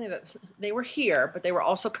mainly that they were here, but they were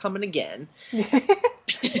also coming again.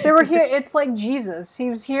 They were here. It's like Jesus. He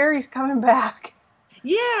was here. He's coming back.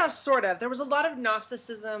 Yeah, sort of. There was a lot of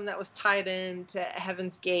Gnosticism that was tied into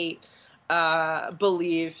Heaven's Gate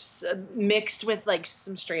beliefs, mixed with like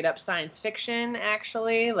some straight up science fiction,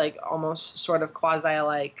 actually, like almost sort of quasi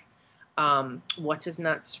like what's his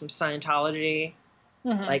nuts from Scientology,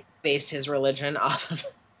 like based his religion off of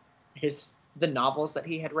the novels that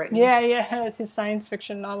he had written. Yeah, his science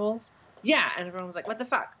fiction novels. Yeah, and everyone was like, what the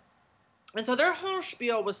fuck? And so their whole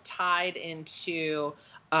spiel was tied into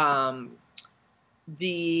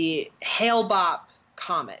the Hale-Bopp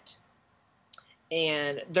comet.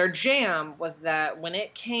 And their jam was that when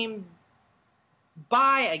it came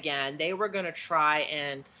by again, they were going to try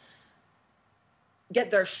and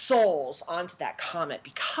get their souls onto that comet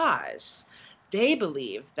because they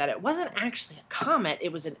believed that it wasn't actually a comet,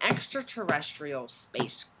 it was an extraterrestrial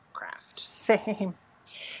spacecraft. Same.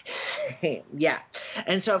 Yeah.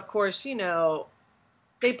 And so, of course,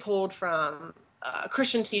 they pulled from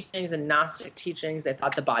Christian teachings and Gnostic teachings. They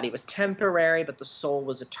thought the body was temporary, but the soul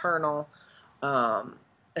was eternal.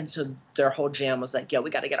 And so their whole jam was like, yo,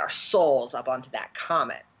 we got to get our souls up onto that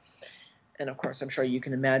comet. And, of course, I'm sure you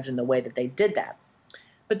can imagine the way that they did that.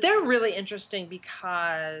 But they're really interesting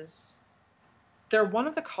because they're one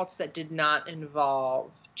of the cults that did not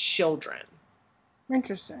involve children.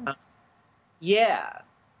 Interesting. Yeah.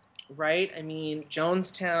 Right? I mean,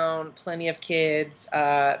 Jonestown, plenty of kids.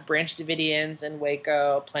 Branch Davidians in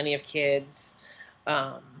Waco, plenty of kids.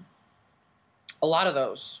 A lot of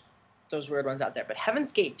those weird ones out there. But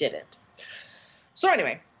Heaven's Gate didn't. So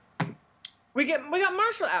anyway, we got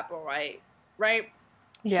Marshall Applewhite, right?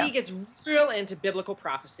 Yeah. He gets real into biblical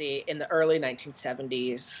prophecy in the early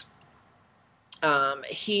 1970s.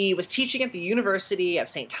 He was teaching at the University of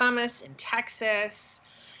St. Thomas in Texas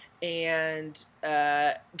and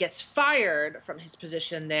gets fired from his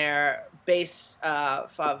position there based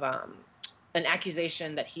off of an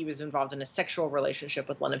accusation that he was involved in a sexual relationship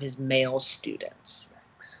with one of his male students.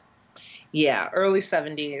 Yeah, early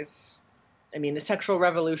 70s. I mean, the sexual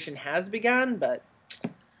revolution has begun, but,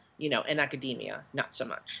 in academia, not so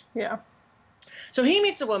much. Yeah. So he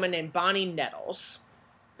meets a woman named Bonnie Nettles.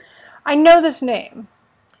 I know this name.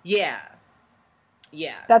 Yeah.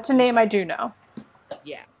 That's a name I do know.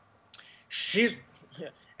 Yeah.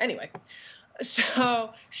 Anyway.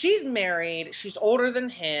 So she's married, she's older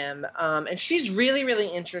than him, and she's really, really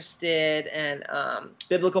interested in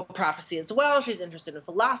biblical prophecy as well. She's interested in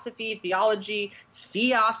philosophy, theology,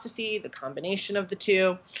 theosophy, the combination of the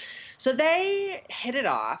two. So they hit it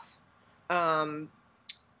off.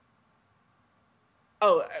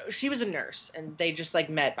 She was a nurse, and they just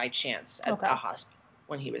met by chance at a hospital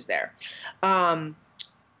when he was there.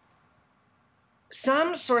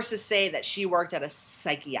 Some sources say that she worked at a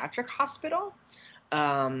psychiatric hospital,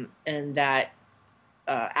 and that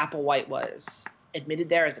Applewhite was admitted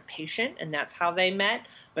there as a patient, and that's how they met.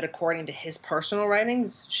 But according to his personal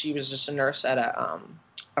writings, she was just a nurse at a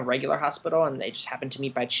regular hospital, and they just happened to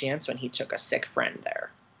meet by chance when he took a sick friend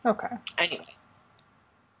there. Okay. Anyway,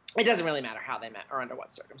 it doesn't really matter how they met or under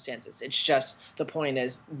what circumstances. It's just the point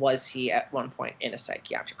is, was he at one point in a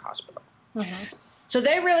psychiatric hospital? Mm-hmm. So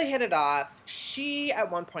they really hit it off. She, at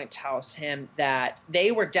one point, tells him that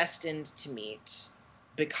they were destined to meet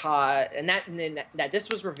because, and that this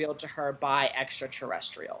was revealed to her by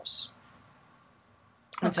extraterrestrials.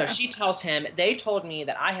 And so she tells him, they told me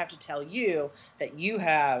that I have to tell you that you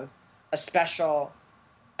have a special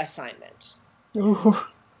assignment. Ooh.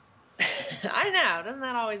 I know. Doesn't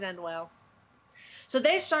that always end well? So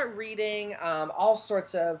they start reading all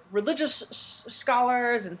sorts of religious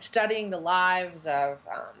scholars and studying the lives of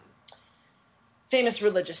famous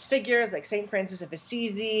religious figures like St. Francis of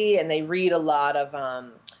Assisi, and they read a lot of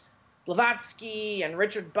Blavatsky and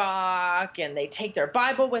Richard Bach, and they take their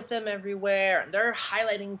Bible with them everywhere, and they're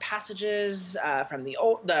highlighting passages from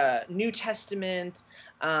the New Testament,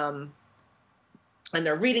 and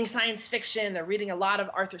they're reading science fiction. They're reading a lot of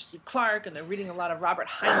Arthur C. Clarke, and they're reading a lot of Robert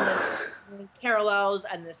Heinlein, parallels,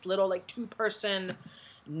 and this little like 2-person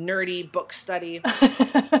nerdy book study,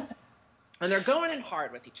 and they're going in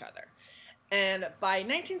hard with each other. And by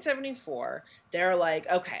 1974, they're like,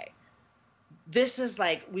 okay, this is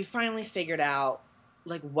like, we finally figured out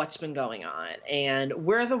like what's been going on. And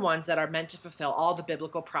we're the ones that are meant to fulfill all the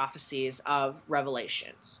biblical prophecies of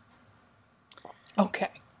Revelations.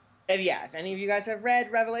 Okay. If any of you guys have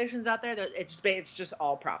read Revelations out there, it's just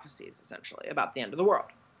all prophecies essentially about the end of the world.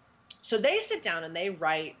 So they sit down and they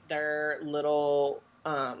write their little,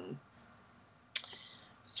 that's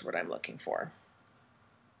what I'm looking for.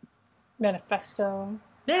 Manifesto,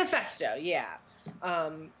 yeah.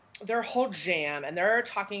 Their whole jam, and they're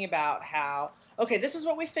talking about how, okay, this is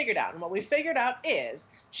what we figured out. And what we figured out is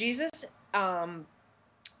Jesus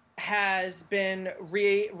has been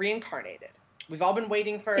reincarnated. We've all been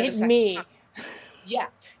waiting for the second me. time.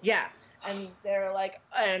 Yeah. And they're like,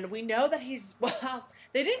 and we know that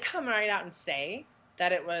they didn't come right out and say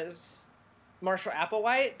that it was Marshall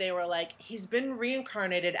Applewhite. They were like, he's been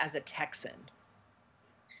reincarnated as a Texan.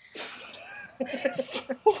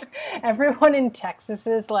 So, everyone in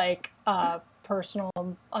Texas's like personal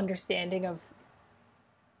understanding of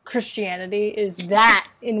Christianity is that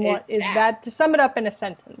to sum it up in a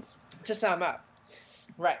sentence. To sum up,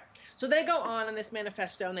 right? So they go on in this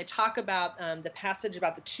manifesto and they talk about the passage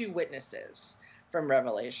about the 2 witnesses from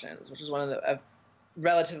Revelations, which is one of the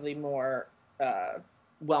relatively more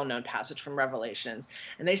well-known passage from Revelations,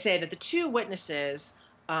 and they say that the 2 witnesses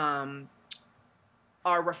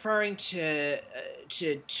are referring to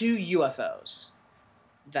 2 UFOs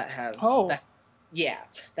that have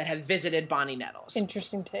that have visited Bonnie Nettles.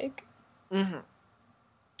 Interesting take. Mm-hmm.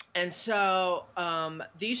 And so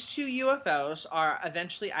these 2 UFOs are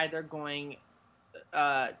eventually either going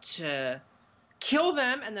to kill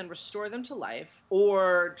them and then restore them to life,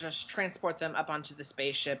 or just transport them up onto the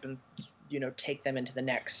spaceship and take them into the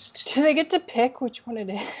next. Do they get to pick which one it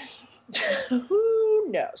is? Who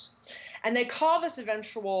knows? And they call this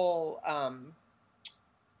eventual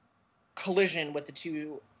collision with the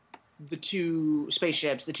two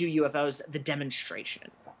spaceships, the 2 UFOs, the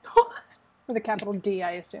demonstration. With a capital D,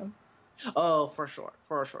 I assume. Oh, for sure.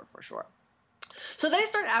 So they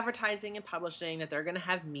start advertising and publishing that they're going to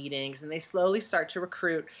have meetings, and they slowly start to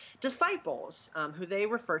recruit disciples, who they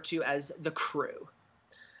refer to as the crew,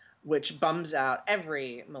 which bums out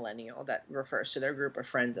every millennial that refers to their group of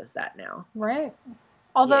friends as that now. Right.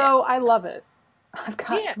 Although I love it. I've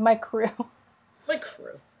got my crew. My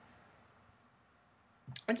crew.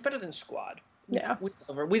 It's better than squad. Yeah.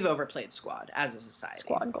 We've overplayed squad as a society.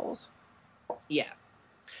 Squad goals. Yeah.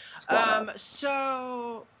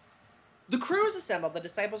 So the crew is assembled. The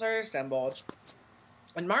disciples are assembled.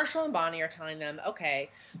 And Marshall and Bonnie are telling them, okay,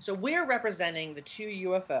 so we're representing the 2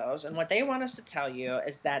 UFOs, and what they want us to tell you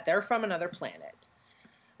is that they're from another planet.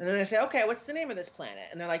 And then they say, okay, what's the name of this planet?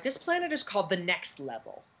 And they're like, this planet is called the Next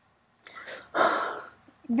Level.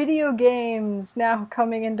 Video games now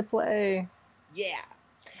coming into play. Yeah.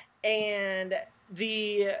 And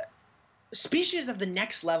the species of the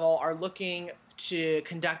Next Level are looking to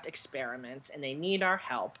conduct experiments, and they need our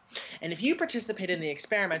help. And if you participate in the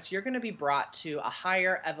experiments, you're going to be brought to a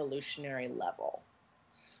higher evolutionary level.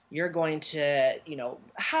 You're going to,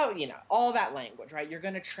 all that language, right? You're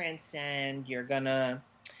going to transcend, you're going to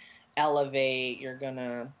elevate, you're going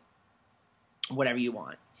to whatever you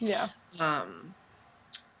want. Yeah.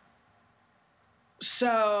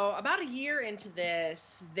 So about a year into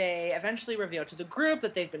this, they eventually reveal to the group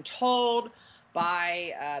that they've been told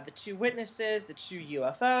by the 2 witnesses, the 2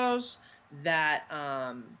 UFOs, that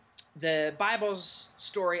the Bible's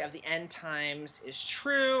story of the end times is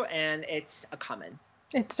true, and it's a coming.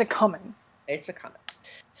 It's a coming.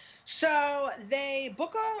 So they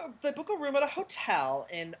book a room at a hotel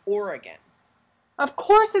in Oregon. Of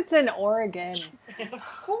course it's in Oregon. Of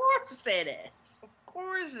course it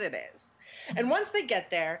is. And once they get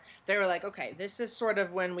there, they were like, okay, this is sort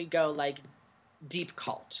of when we go like deep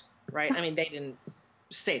cult, right? I mean, they didn't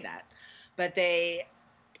say that, but they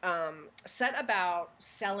set about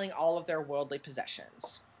selling all of their worldly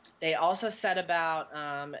possessions. They also set about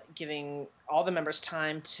giving all the members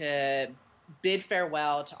time to bid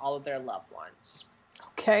farewell to all of their loved ones.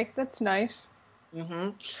 Okay, that's nice. Mm-hmm.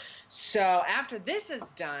 So after this is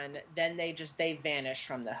done, then they vanish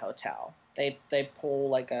from the hotel. They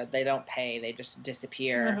pull they don't pay. They just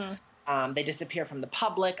disappear. They disappear from the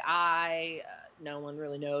public eye. No one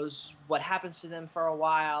really knows what happens to them for a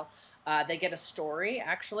while. They get a story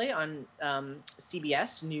actually on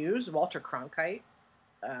CBS News. Walter Cronkite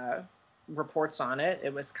reports on it.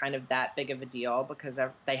 It was kind of that big of a deal because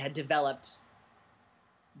they had developed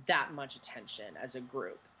that much attention as a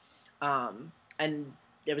group. And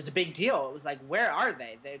it was a big deal. It was like, where are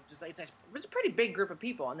they? They just it was a pretty big group of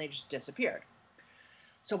people, and they just disappeared.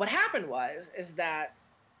 So what happened is that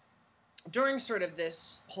during sort of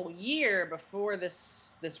this whole year before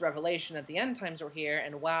this revelation that the end times were here,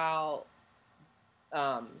 and while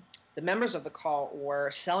the members of the cult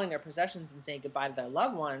were selling their possessions and saying goodbye to their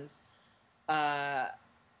loved ones,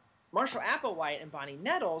 Marshall Applewhite and Bonnie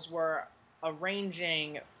Nettles were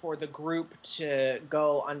arranging for the group to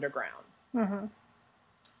go underground. Mm-hmm.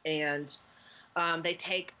 And they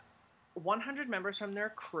take 100 members from their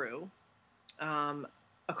crew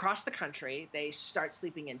across the country. They start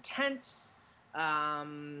sleeping in tents.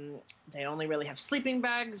 They only really have sleeping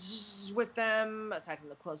bags with them, aside from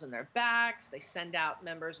the clothes on their backs. They send out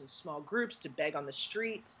members in small groups to beg on the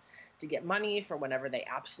street to get money for whenever they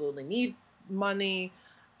absolutely need money.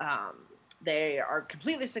 They are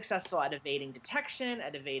completely successful at evading detection,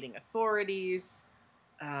 at evading authorities.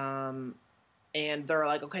 And they're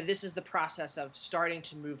like, okay, this is the process of starting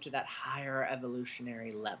to move to that higher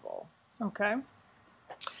evolutionary level. Okay.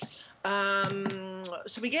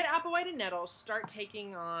 So we get Applewhite and Nettles start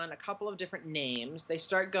taking on a couple of different names. They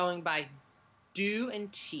start going by Do and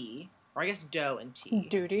T, or I guess Doe and T.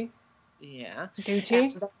 Duty. Yeah.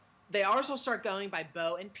 Duty. They also start going by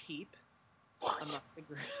Bo and Peep. What? Among the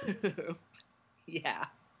group. Yeah.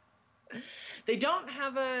 They don't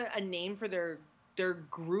have a name for their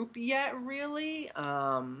group yet, really.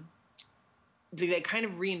 They kind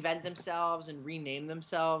of reinvent themselves and rename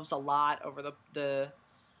themselves a lot over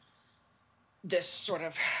this sort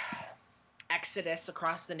of exodus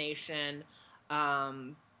across the nation.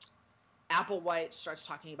 Applewhite starts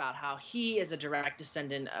talking about how he is a direct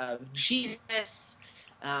descendant of Jesus.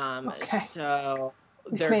 Okay. So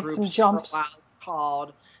their made group some jumps. is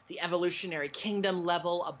called the Evolutionary Kingdom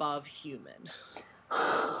Level Above Human.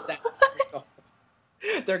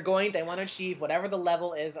 They want to achieve whatever the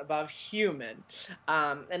level is above human.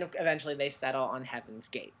 And eventually they settle on Heaven's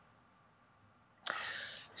Gate.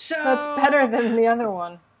 So That's better than the other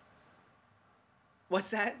one. What's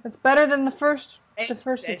that? It's better than the first attempt.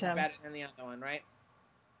 It's better than the other one, right?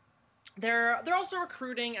 They're also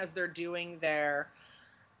recruiting as they're doing their,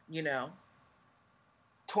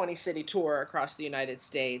 20-city tour across the United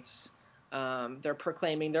States. They're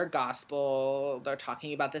proclaiming their gospel. They're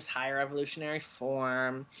talking about this higher evolutionary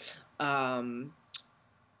form.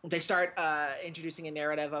 They start introducing a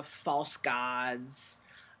narrative of false gods.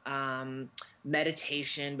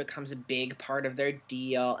 Meditation becomes a big part of their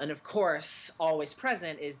deal. And of course, always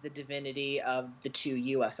present is the divinity of the two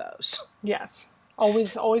UFOs. Yes.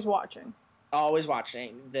 Always watching. Always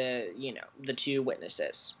watching the two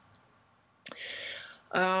witnesses.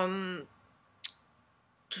 That's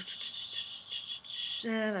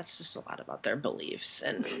just a lot about their beliefs,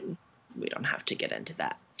 and we don't have to get into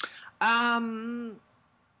that. They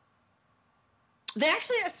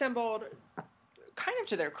actually assembled, kind of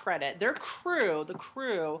to their credit, their crew,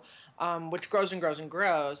 which grows and grows and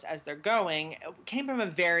grows as they're going, came from a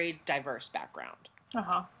very diverse background.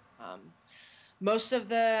 Uh-huh. Most of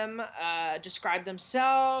them describe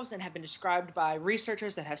themselves and have been described by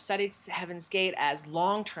researchers that have studied Heaven's Gate as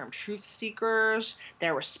long-term truth seekers.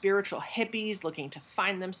 There were spiritual hippies looking to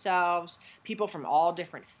find themselves, people from all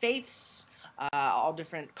different faiths, all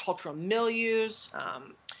different cultural milieus,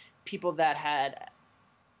 people that had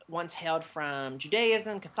once hailed from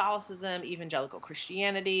Judaism, Catholicism, evangelical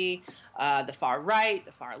Christianity, the far right,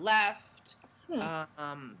 the far left.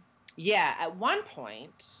 At one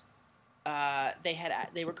point,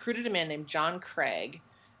 they recruited a man named John Craig,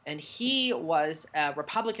 and he was a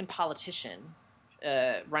Republican politician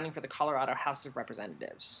running for the Colorado House of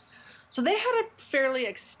Representatives. So they had a fairly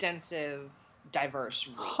extensive, diverse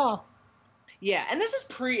reach. Huh. Yeah, and this is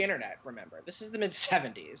pre-internet, remember. This is the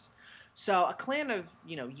mid-'70s. So a clan of,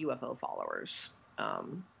 UFO followers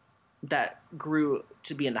that grew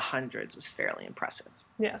to be in the hundreds was fairly impressive.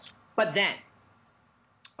 Yes. But then,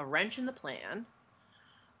 a wrench in the plan,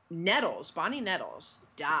 Bonnie Nettles,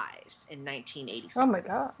 dies in 1985. Oh my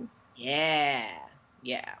God. Yeah.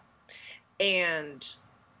 And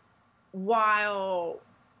while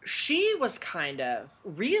she was kind of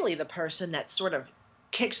really the person that sort of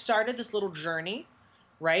kickstarted this little journey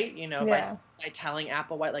right? You know, Yeah. by telling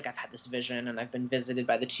Applewhite, like, I've had this vision and I've been visited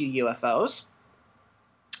by the 2 UFOs.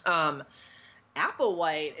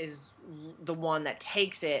 Applewhite is the one that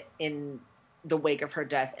takes it in the wake of her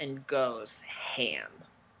death and goes ham.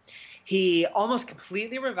 He almost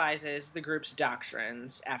completely revises the group's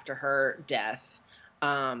doctrines after her death.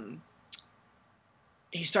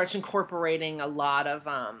 He starts incorporating a lot of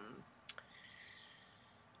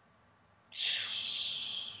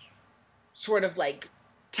sort of like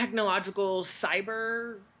technological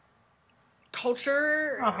cyber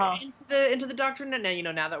culture into the doctrine. And now, you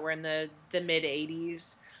know, now that we're in the mid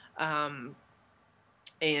 80s,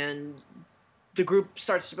 and the group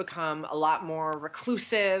starts to become a lot more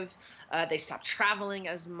reclusive. They stop traveling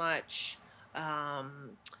as much.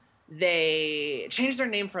 They change their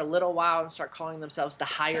name for a little while and start calling themselves the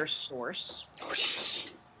Higher Source.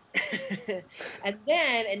 And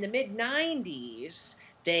then in the mid 90s,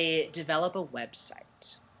 they develop a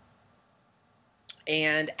website.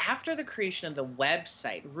 And after the creation of the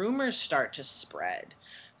website, rumors start to spread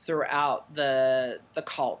throughout the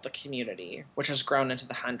cult, the community, which has grown into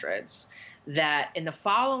the hundreds, that in the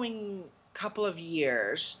following couple of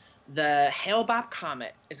years, the Hale-Bopp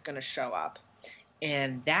comet is going to show up.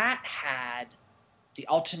 And that had the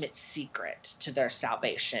ultimate secret to their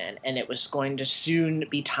salvation. And it was going to soon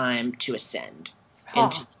be time to ascend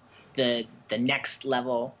into the next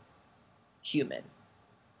level human.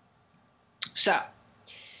 So,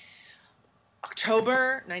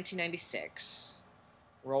 October 1996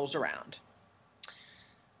 rolls around.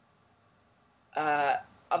 A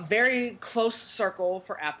very close circle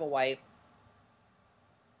for Applewhite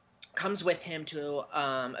comes with him to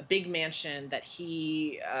a big mansion that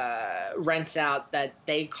he rents out that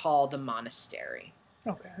they call the monastery.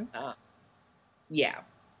 Okay. Yeah.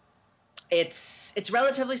 It's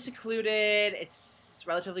relatively secluded. It's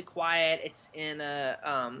relatively quiet. It's in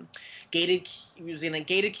a gated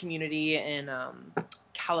community in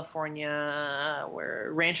California,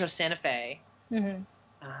 where Rancho Santa Fe. Mm-hmm.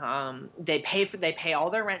 They pay all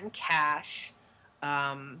their rent in cash.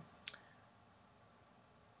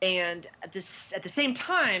 And at the same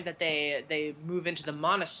time that they move into the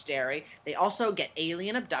monastery, they also get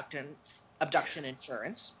alien abduction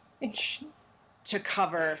insurance to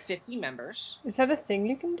cover 50 members. Is that a thing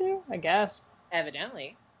you can do? I guess.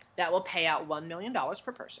 Evidently, that will pay out $1 million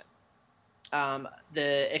per person.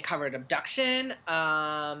 It covered abduction.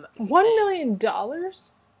 $1 million?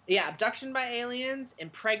 Yeah, abduction by aliens,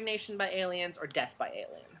 impregnation by aliens, or death by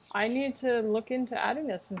aliens. I need to look into adding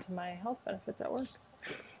this into my health benefits at work.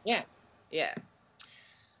 Yeah.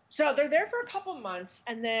 So they're there for a couple months,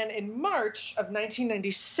 and then in March of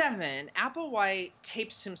 1997, Applewhite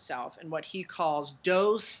tapes himself in what he calls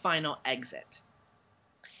Doe's Final Exit.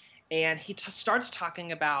 And he starts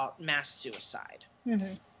talking about mass suicide,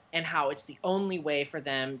 mm-hmm. and how it's the only way for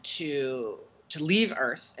them to leave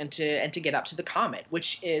Earth and to get up to the comet,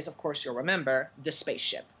 which is, of course, you'll remember, the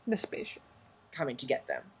spaceship. The spaceship. Coming to get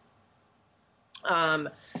them.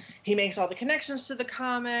 He makes all the connections to the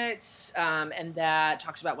comets, and that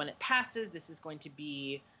talks about when it passes, this is going to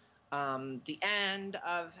be the end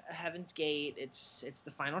of Heaven's Gate. It's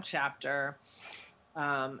the final chapter.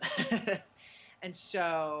 And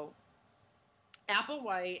so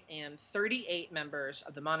Applewhite and 38 members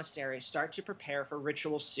of the monastery start to prepare for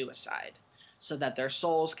ritual suicide so that their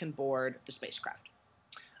souls can board the spacecraft.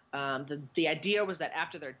 The idea was that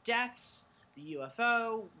after their deaths, the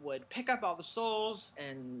UFO would pick up all the souls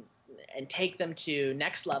and take them to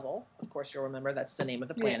next level. Of course, you'll remember that's the name of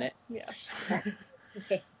the planet. Yes.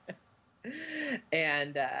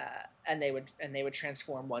 And they would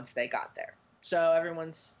transform once they got there. So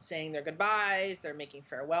everyone's saying their goodbyes, they're making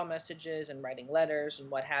farewell messages and writing letters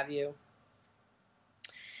and what have you.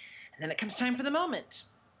 And then it comes time for the moment.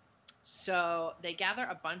 So they gather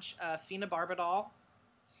a bunch of phenobarbital,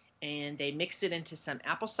 and they mix it into some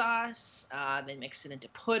applesauce. They mix it into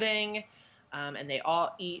pudding, and they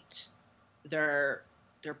all eat their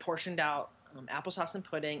portioned out applesauce and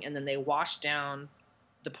pudding, and then they wash down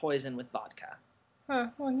the poison with vodka.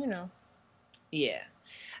 Well, you know. Yeah.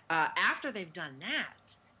 After they've done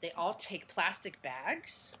that, they all take plastic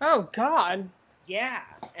bags. Oh, God. Yeah,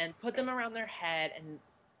 and put them around their head, and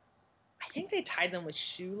I think they tied them with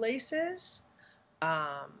shoelaces.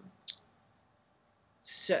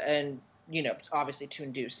 So, and, you know, obviously to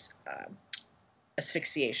induce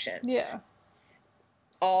asphyxiation. Yeah.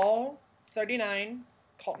 All 39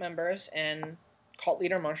 cult members and cult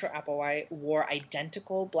leader Marshall Applewhite wore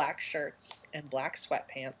identical black shirts and black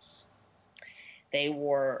sweatpants. They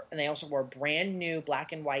also wore brand new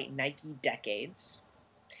black and white Nike Decades.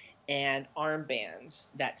 and armbands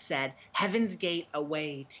that said Heaven's Gate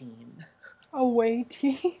Away Team. Away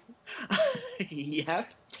team? Yep.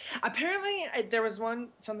 Apparently, there was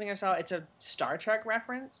something I saw. It's a Star Trek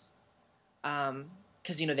reference.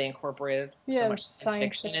 Because, they incorporated so much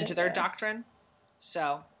science fiction into their doctrine.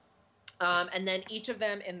 So, and then each of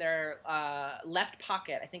them in their left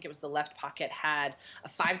pocket, I think it was the left pocket, had a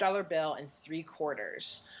 $5 bill and 3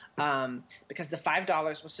 quarters. Because the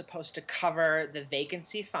 $5 was supposed to cover the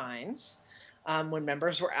vacancy fines when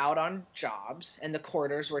members were out on jobs, and the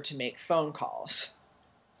quarters were to make phone calls.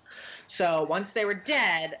 So once they were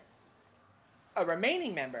dead, a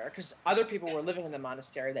remaining member, because other people were living in the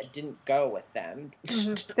monastery that didn't go with them.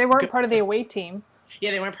 Mm-hmm. They weren't part of the away team.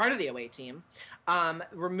 Yeah, they weren't part of the away team.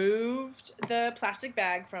 Removed the plastic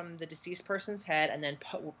bag from the deceased person's head and then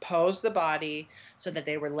posed the body so that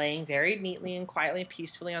they were laying very neatly and quietly and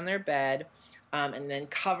peacefully on their bed, and then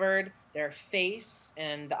covered their face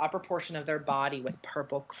and the upper portion of their body with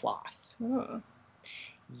purple cloth. Ooh.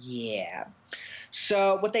 Yeah.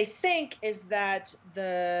 So what they think is that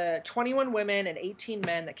the 21 women and 18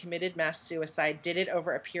 men that committed mass suicide did it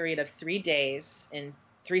over a period of 3 days, in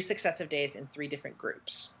 3 successive days, in 3 different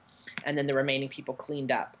groups. And then the remaining people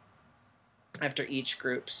cleaned up after each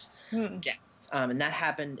group's death. And that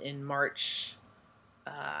happened in March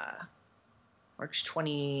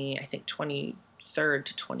 20, I think 23rd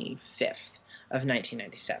to 25th of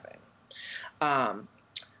 1997.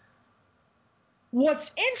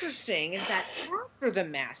 What's interesting is that after the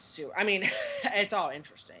mass suicide, I mean, it's all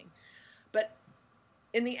interesting, but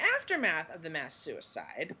in the aftermath of the mass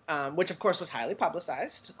suicide, which of course was highly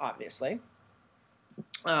publicized, obviously,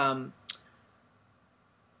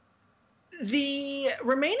 the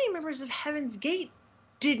remaining members of Heaven's Gate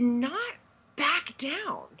did not back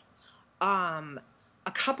down. A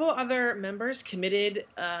couple other members committed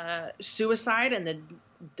suicide in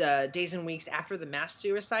the days and weeks after the mass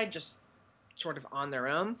suicide, just sort of on their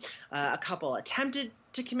own. A couple attempted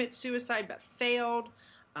to commit suicide but failed.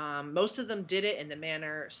 Most of them did it in the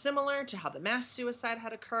manner similar to how the mass suicide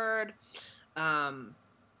had occurred.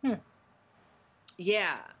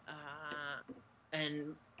 Yeah.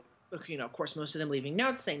 And, of course, most of them leaving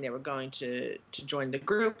notes saying they were going to join the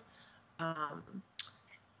group.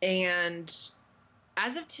 And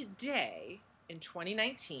as of today, in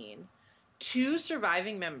 2019, 2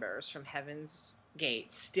 surviving members from Heaven's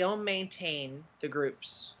Gate still maintain the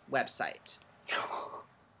group's website.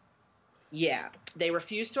 Yeah, they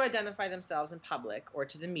refuse to identify themselves in public or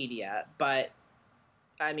to the media, but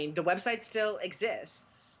I mean, the website still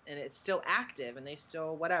exists and it's still active and they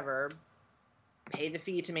still, pay the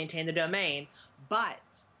fee to maintain the domain, but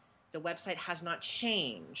the website has not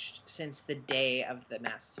changed since the day of the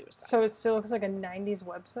mass suicide. So it still looks like a 90s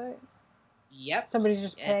website? Yep. Somebody's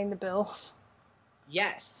just paying the bills.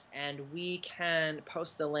 Yes, and we can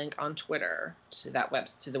post the link on Twitter to that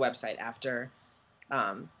to the website after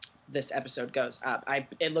this episode goes up.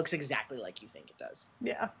 It looks exactly like you think it does.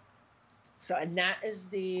 Yeah. So, and that is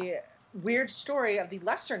the weird story of the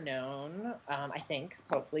lesser known, I think,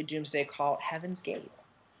 hopefully, doomsday cult Heaven's Gate.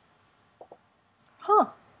 Huh.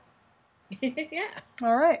 Yeah.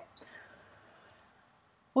 All right.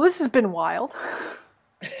 Well, this has been wild.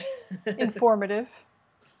 Informative.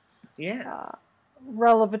 Yeah.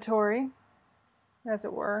 Revelatory, as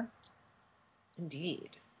it were.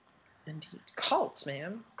 Indeed. Cults,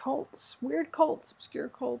 man. Cults. Weird cults. Obscure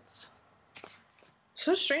cults.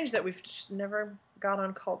 So strange that we've just never got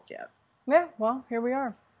on cults yet. Yeah, well, here we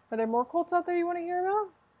are. Are there more cults out there you want to hear about?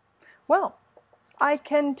 Well, I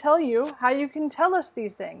can tell you how you can tell us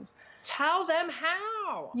these things. Tell them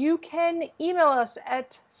how! You can email us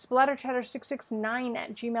at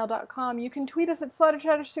splatterchatter669@gmail.com. You can tweet us at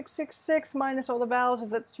splatterchatter666 minus all the vowels. If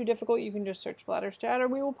that's too difficult, you can just search splatterchatter.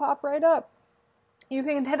 We will pop right up. You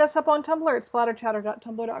can hit us up on Tumblr at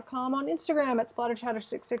splatterchatter.tumblr.com, on Instagram at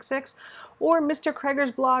splatterchatter666, or Mr.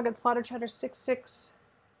 Kreger's blog at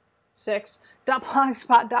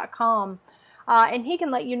splatterchatter666.blogspot.com. And he can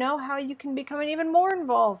let you know how you can become an even more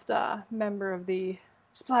involved member of the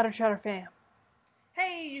Splatter Chatter fam.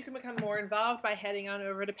 Hey, you can become more involved by heading on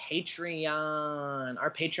over to Patreon,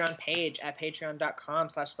 our Patreon page at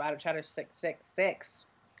patreon.com/splatterchatter666.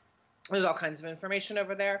 There's all kinds of information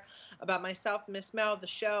over there about myself, Miss Mel, the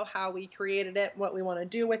show, how we created it, what we want to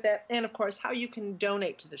do with it, and of course, how you can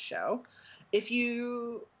donate to the show if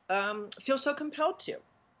you feel so compelled to.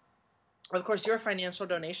 Of course, your financial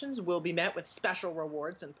donations will be met with special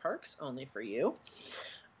rewards and perks only for you,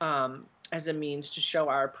 as a means to show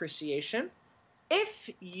our appreciation. If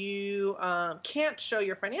you can't show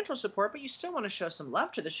your financial support, but you still want to show some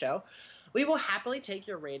love to the show, We will happily take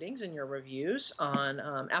your ratings and your reviews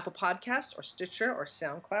on Apple Podcasts or Stitcher or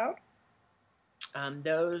SoundCloud.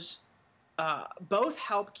 Those both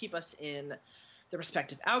help keep us in the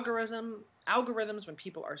respective algorithms when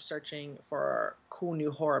people are searching for cool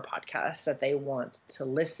new horror podcasts that they want to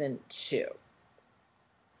listen to.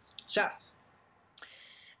 So,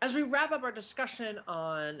 as we wrap up our discussion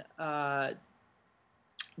on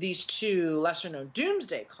these two lesser-known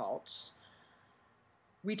doomsday cults,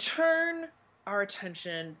 we turn our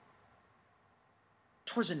attention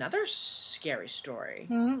towards another scary story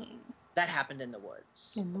that happened in the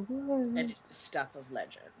woods. In the woods. And it's the stuff of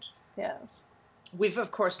legend. Yes. We've,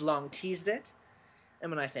 of course, long teased it.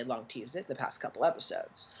 And when I say long teased it, the past couple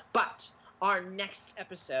episodes. But our next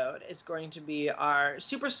episode is going to be our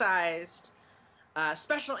supersized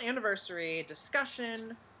special anniversary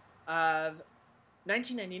discussion of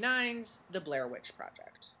 1999's The Blair Witch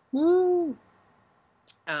Project. Woo!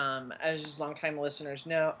 As longtime listeners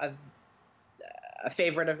know, a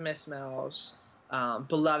favorite of Miss Mel's,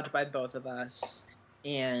 beloved by both of us,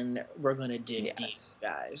 and we're going to dig deep,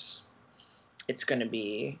 guys. It's going to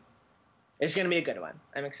be a good one.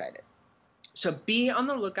 I'm excited. So be on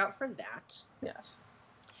the lookout for that. Yes.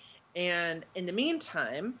 And in the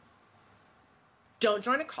meantime, don't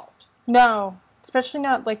join a cult. No, especially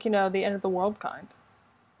not like, the end of the world kind.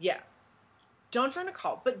 Yeah. Don't join a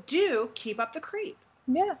cult, but do keep up the creep.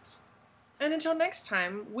 Yes. And until next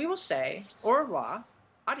time, we will say au revoir,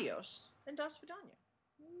 adios, and das vidania.